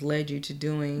that just led you to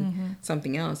doing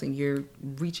something else, and you're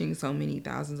reaching so many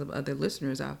thousands of other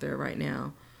listeners out there right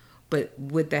now. But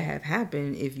would that have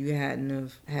happened if you hadn't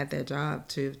have had that job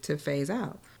to phase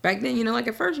out? Back then, like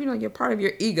at first, you're part of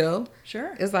your ego.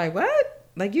 Sure. It's like, what?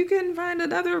 Like you couldn't find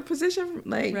another position?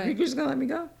 Like right. You're just going to let me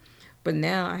go? But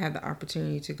now I have the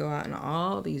opportunity to go out in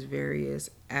all these various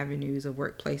avenues of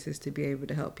workplaces to be able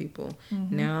to help people.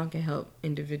 Now I can help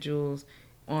individuals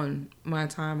on my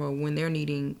time or when they're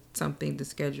needing something to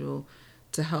schedule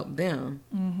to help them.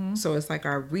 So it's like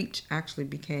our reach actually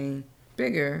became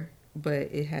bigger. But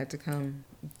it had to come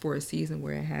for a season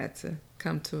where it had to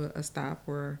come to a stop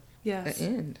or an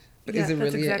end. But is it really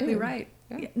that's exactly an end? Right.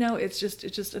 Yeah. No, it's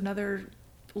just another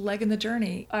leg in the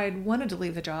journey. I'd wanted to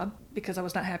leave the job because I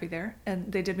was not happy there, and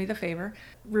they did me the favor,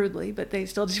 rudely, but they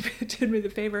still did me the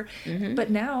favor. But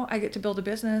now I get to build a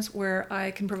business where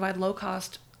I can provide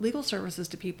low-cost legal services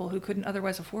to people who couldn't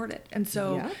otherwise afford it. And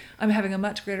so I'm having a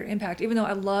much greater impact. Even though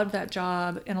I loved that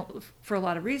job and for a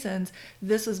lot of reasons,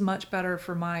 this is much better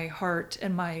for my heart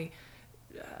and my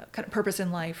kind of purpose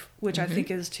in life, which I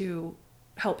think is to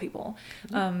help people.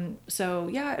 So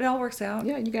it all works out.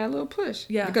 Yeah, you got a little push.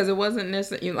 Yeah. Because it wasn't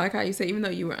necessarily, like how you say, even though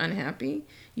you were unhappy,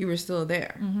 you were still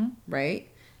there.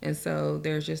 Right? And so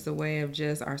there's just a way of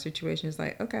just our situation is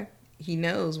like, okay, he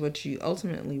knows what you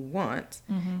ultimately want.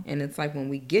 And it's like when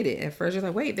we get it, at first you're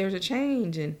like, wait, there's a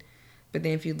change. But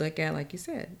then if you look at, like you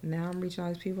said, now I'm reaching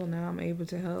all these people, now I'm able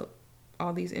to help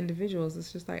all these individuals.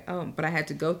 It's just like, but I had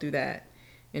to go through that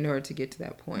in order to get to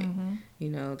that point.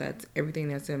 That's everything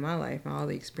that's in my life and all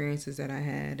the experiences that I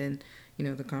had and,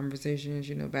 the conversations,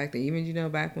 back then, even,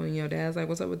 back when, dad's like,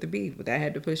 what's up with the beef? But that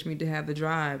had to push me to have the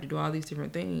drive to do all these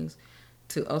different things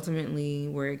to ultimately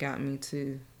where it got me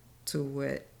to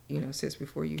what, sits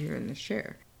before you here in this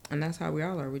chair. And that's how we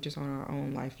all are. We're just on our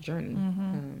own life journey,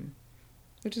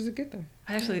 which is a good thing.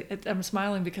 I'm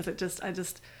smiling because I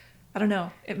don't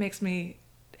know, it makes me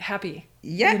happy.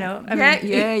 Yeah.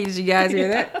 Did you guys hear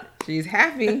that? She's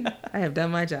happy. I have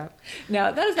done my job.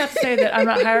 Now, that is not to say that I'm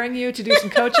not hiring you to do some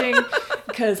coaching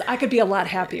because I could be a lot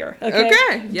happier.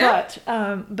 Okay. Yeah.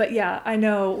 But yeah, I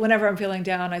know whenever I'm feeling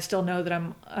down, I still know that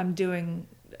I'm doing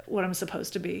what I'm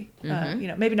supposed to be.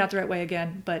 Maybe not the right way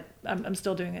again, but I'm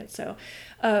still doing it. So,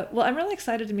 well, I'm really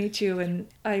excited to meet you, and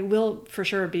I will for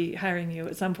sure be hiring you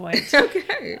at some point.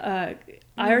 Okay.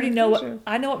 I already know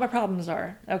what my problems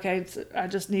are. Okay, I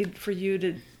just need for you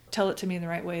to tell it to me in the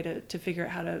right way to figure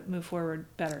out how to move forward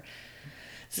better.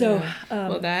 So,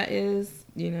 well, that is,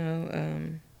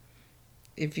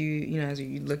 if you, as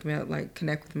you look me up, like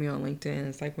connect with me on LinkedIn.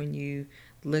 It's like when you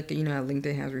look at, how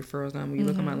LinkedIn has referrals on. When you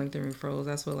look at my LinkedIn referrals,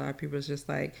 that's what a lot of people is just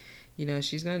like,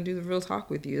 she's gonna do the real talk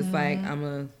with you. It's like I'm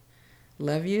gonna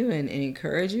love you and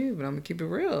encourage you, but I'm gonna keep it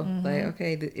real. Like,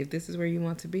 okay, if this is where you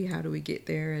want to be, how do we get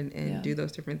there and do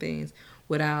those different things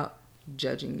without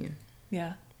judging you?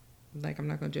 Yeah. Like, I'm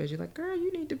not gonna judge you. Like, girl,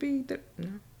 you need to be there. No.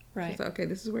 Right. So, okay,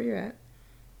 this is where you're at.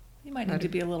 You might need to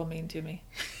be a little mean to me.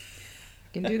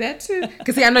 Can do that too.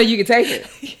 Because see, I know you can take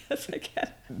it. Yes, I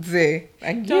can. See,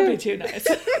 don't be too nice.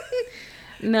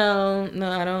 No,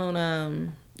 I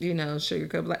don't.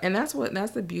 Sugarcoat. And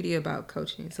that's the beauty about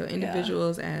coaching. So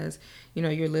individuals, as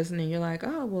you're listening, you're like,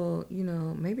 oh well,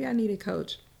 maybe I need a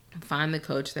coach. Find the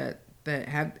coach that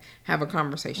have a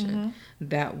conversation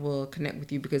that will connect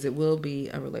with you, because it will be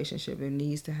a relationship. It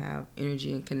needs to have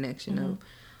energy and connection of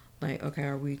like, okay,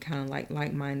 are we kind of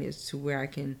like-minded to where I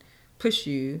can push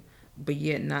you, but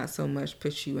yet not so much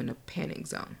push you in a panic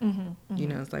zone.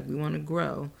 It's like we want to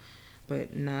grow,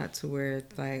 but not to where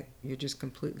it's like you're just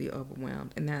completely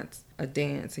overwhelmed. And that's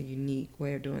a unique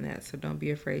way of doing that. So don't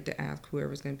be afraid to ask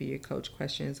whoever's going to be your coach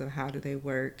questions of how do they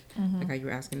work, like how you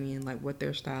were asking me, and like what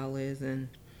their style is, and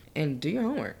do your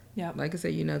homework. Yeah. Like I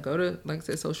said, go to, like I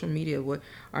said, social media. What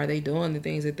are they doing? The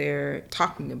things that they're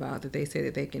talking about that they say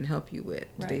that they can help you with.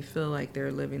 Right. Do they feel like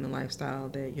they're living the lifestyle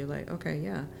that you're like, okay,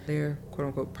 yeah, they're quote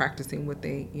unquote practicing what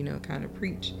they, kind of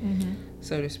preach,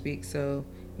 so to speak. So,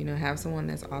 have someone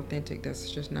that's authentic, that's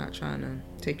just not trying to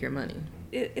take your money.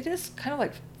 It is kind of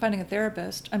like finding a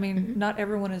therapist. I mean, not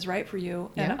everyone is right for you.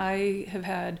 And I have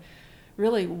had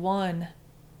really I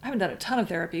haven't done a ton of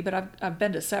therapy, but I've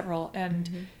been to several,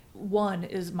 and one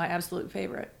is my absolute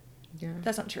favorite. Yeah.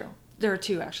 That's not true. There are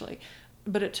two, actually.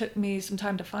 But it took me some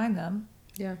time to find them.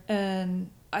 Yeah. And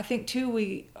I think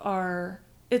too,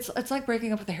 it's like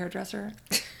breaking up with a hairdresser.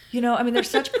 You know, I mean, there's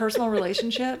such personal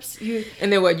relationships.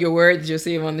 And then what, your words, you'll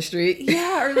see him on the street?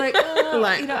 Yeah, or like,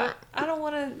 oh, you know, I don't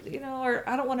want to, you know, or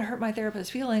I don't want to hurt my therapist's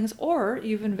feelings. Or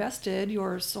you've invested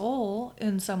your soul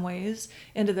in some ways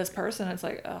into this person. It's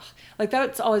like, ugh. Like,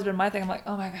 that's always been my thing. I'm like,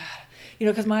 oh my God. You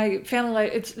know, because my family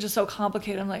life, it's just so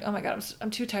complicated. I'm like, oh my God,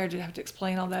 I'm too tired to have to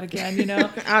explain all that again, you know?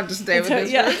 I'll just stay with this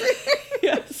person.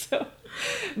 Yeah, so...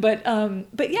 But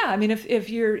yeah, I mean, if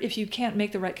you can't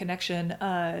make the right connection,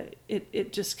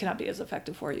 it just cannot be as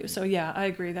effective for you. So yeah, I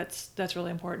agree. That's really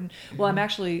important. Well, I'm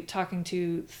actually talking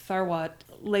to Tharwat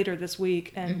later this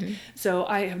week, and so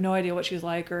I have no idea what she's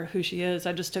like or who she is.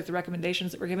 I just took the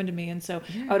recommendations that were given to me, and so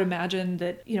I would imagine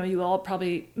that, you know, you all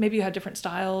probably, maybe you had different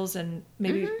styles, and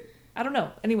maybe I don't know.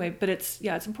 Anyway, but it's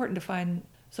important to find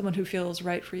someone who feels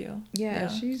right for you. Yeah,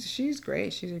 she's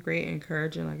great. She's a great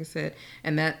encourager, like I said,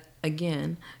 and that,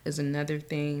 again, is another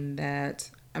thing that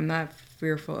I'm not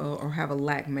fearful of or have a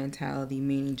lack mentality,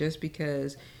 meaning just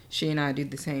because she and I do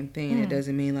the same thing, it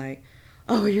doesn't mean like,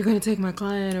 oh, you're going to take my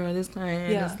client or this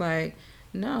client. Yeah. It's like,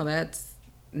 no, that's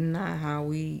not how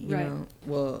we, you know,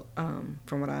 well,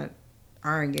 from what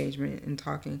our engagement and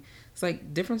talking, it's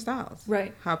like different styles.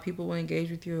 Right. How people will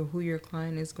engage with you or who your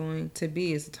client is going to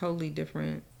be is a totally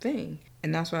different thing.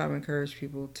 And that's why I've encouraged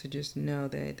people to just know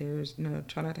that there's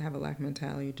try not to have a lack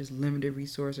mentality, just limited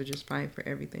resource, or just fight for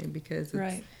everything, because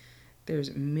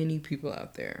there's many people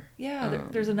out there. Yeah,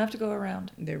 there's enough to go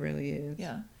around. There really is.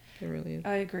 Yeah. There really is.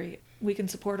 I agree. We can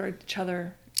support each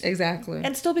other. Exactly.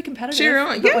 And still be competitive. Cheer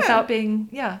on. Yeah. Without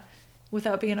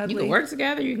being ugly. You can work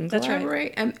together, you can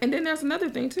collaborate. Right. And then there's another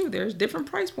thing too. There's different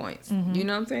price points. You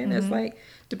know what I'm saying? That's like,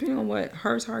 depending on what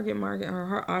her target market or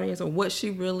her audience or what she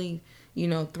really, you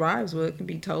know, thrives with, can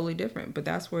be totally different. But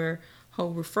that's where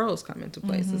whole referrals come into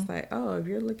place. It's like, oh, if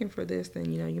you're looking for this, then,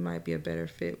 you know, you might be a better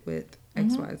fit with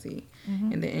XYZ.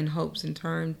 And then in hopes in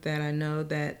turn that I know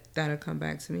that'll come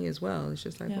back to me as well. It's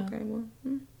just like, okay, well,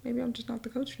 maybe I'm just not the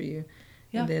coach for you.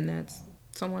 Yeah. And then that's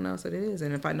someone else that it is.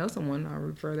 And if I know someone, I'll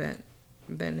refer that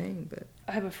name. But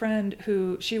I have a friend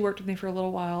who, she worked with me for a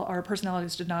little while. Our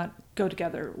personalities did not go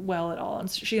together well at all, and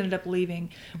she ended up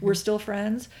leaving. We're still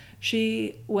friends.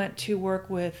 She went to work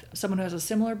with someone who has a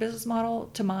similar business model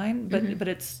to mine, but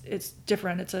it's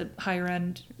different. It's a higher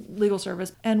end legal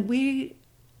service, and we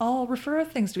all refer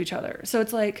things to each other. So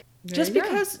it's like, just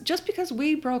because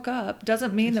we broke up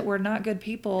doesn't mean that we're not good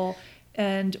people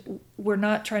and we're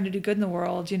not trying to do good in the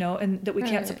world, you know, and that we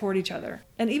can't support each other.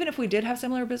 And even if we did have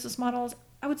similar business models,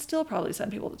 I would still probably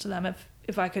send people to them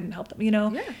if I couldn't help them, you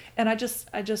know? Yeah. And I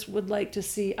just would like to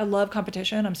see, I love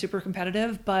competition. I'm super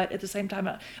competitive, but at the same time,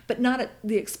 but not at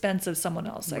the expense of someone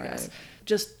else, I guess.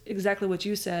 Just exactly what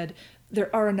you said.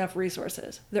 There are enough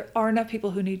resources. There are enough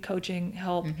people who need coaching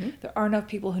help. There are enough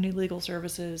people who need legal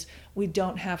services. We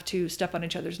don't have to step on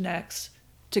each other's necks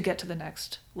to get to the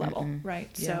next level, right?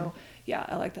 Yeah. So, yeah,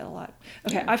 I like that a lot.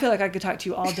 Okay, I feel like I could talk to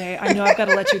you all day. I know I've got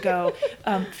to let you go.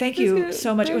 Thank you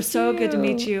so much. It was so good to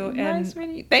meet you. Nice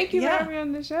meeting you. Thank you for having me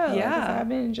on the show. Yeah, I've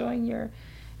been enjoying your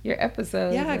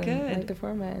episodes. Yeah, good. Like the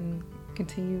format, and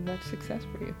continue much success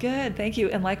for you. Good, thank you,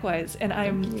 and likewise. And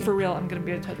I'm for real. I'm going to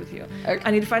be in touch with you. Okay.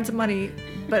 I need to find some money,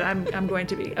 but I'm going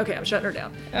to be. Okay, I'm shutting her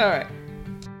down. All right.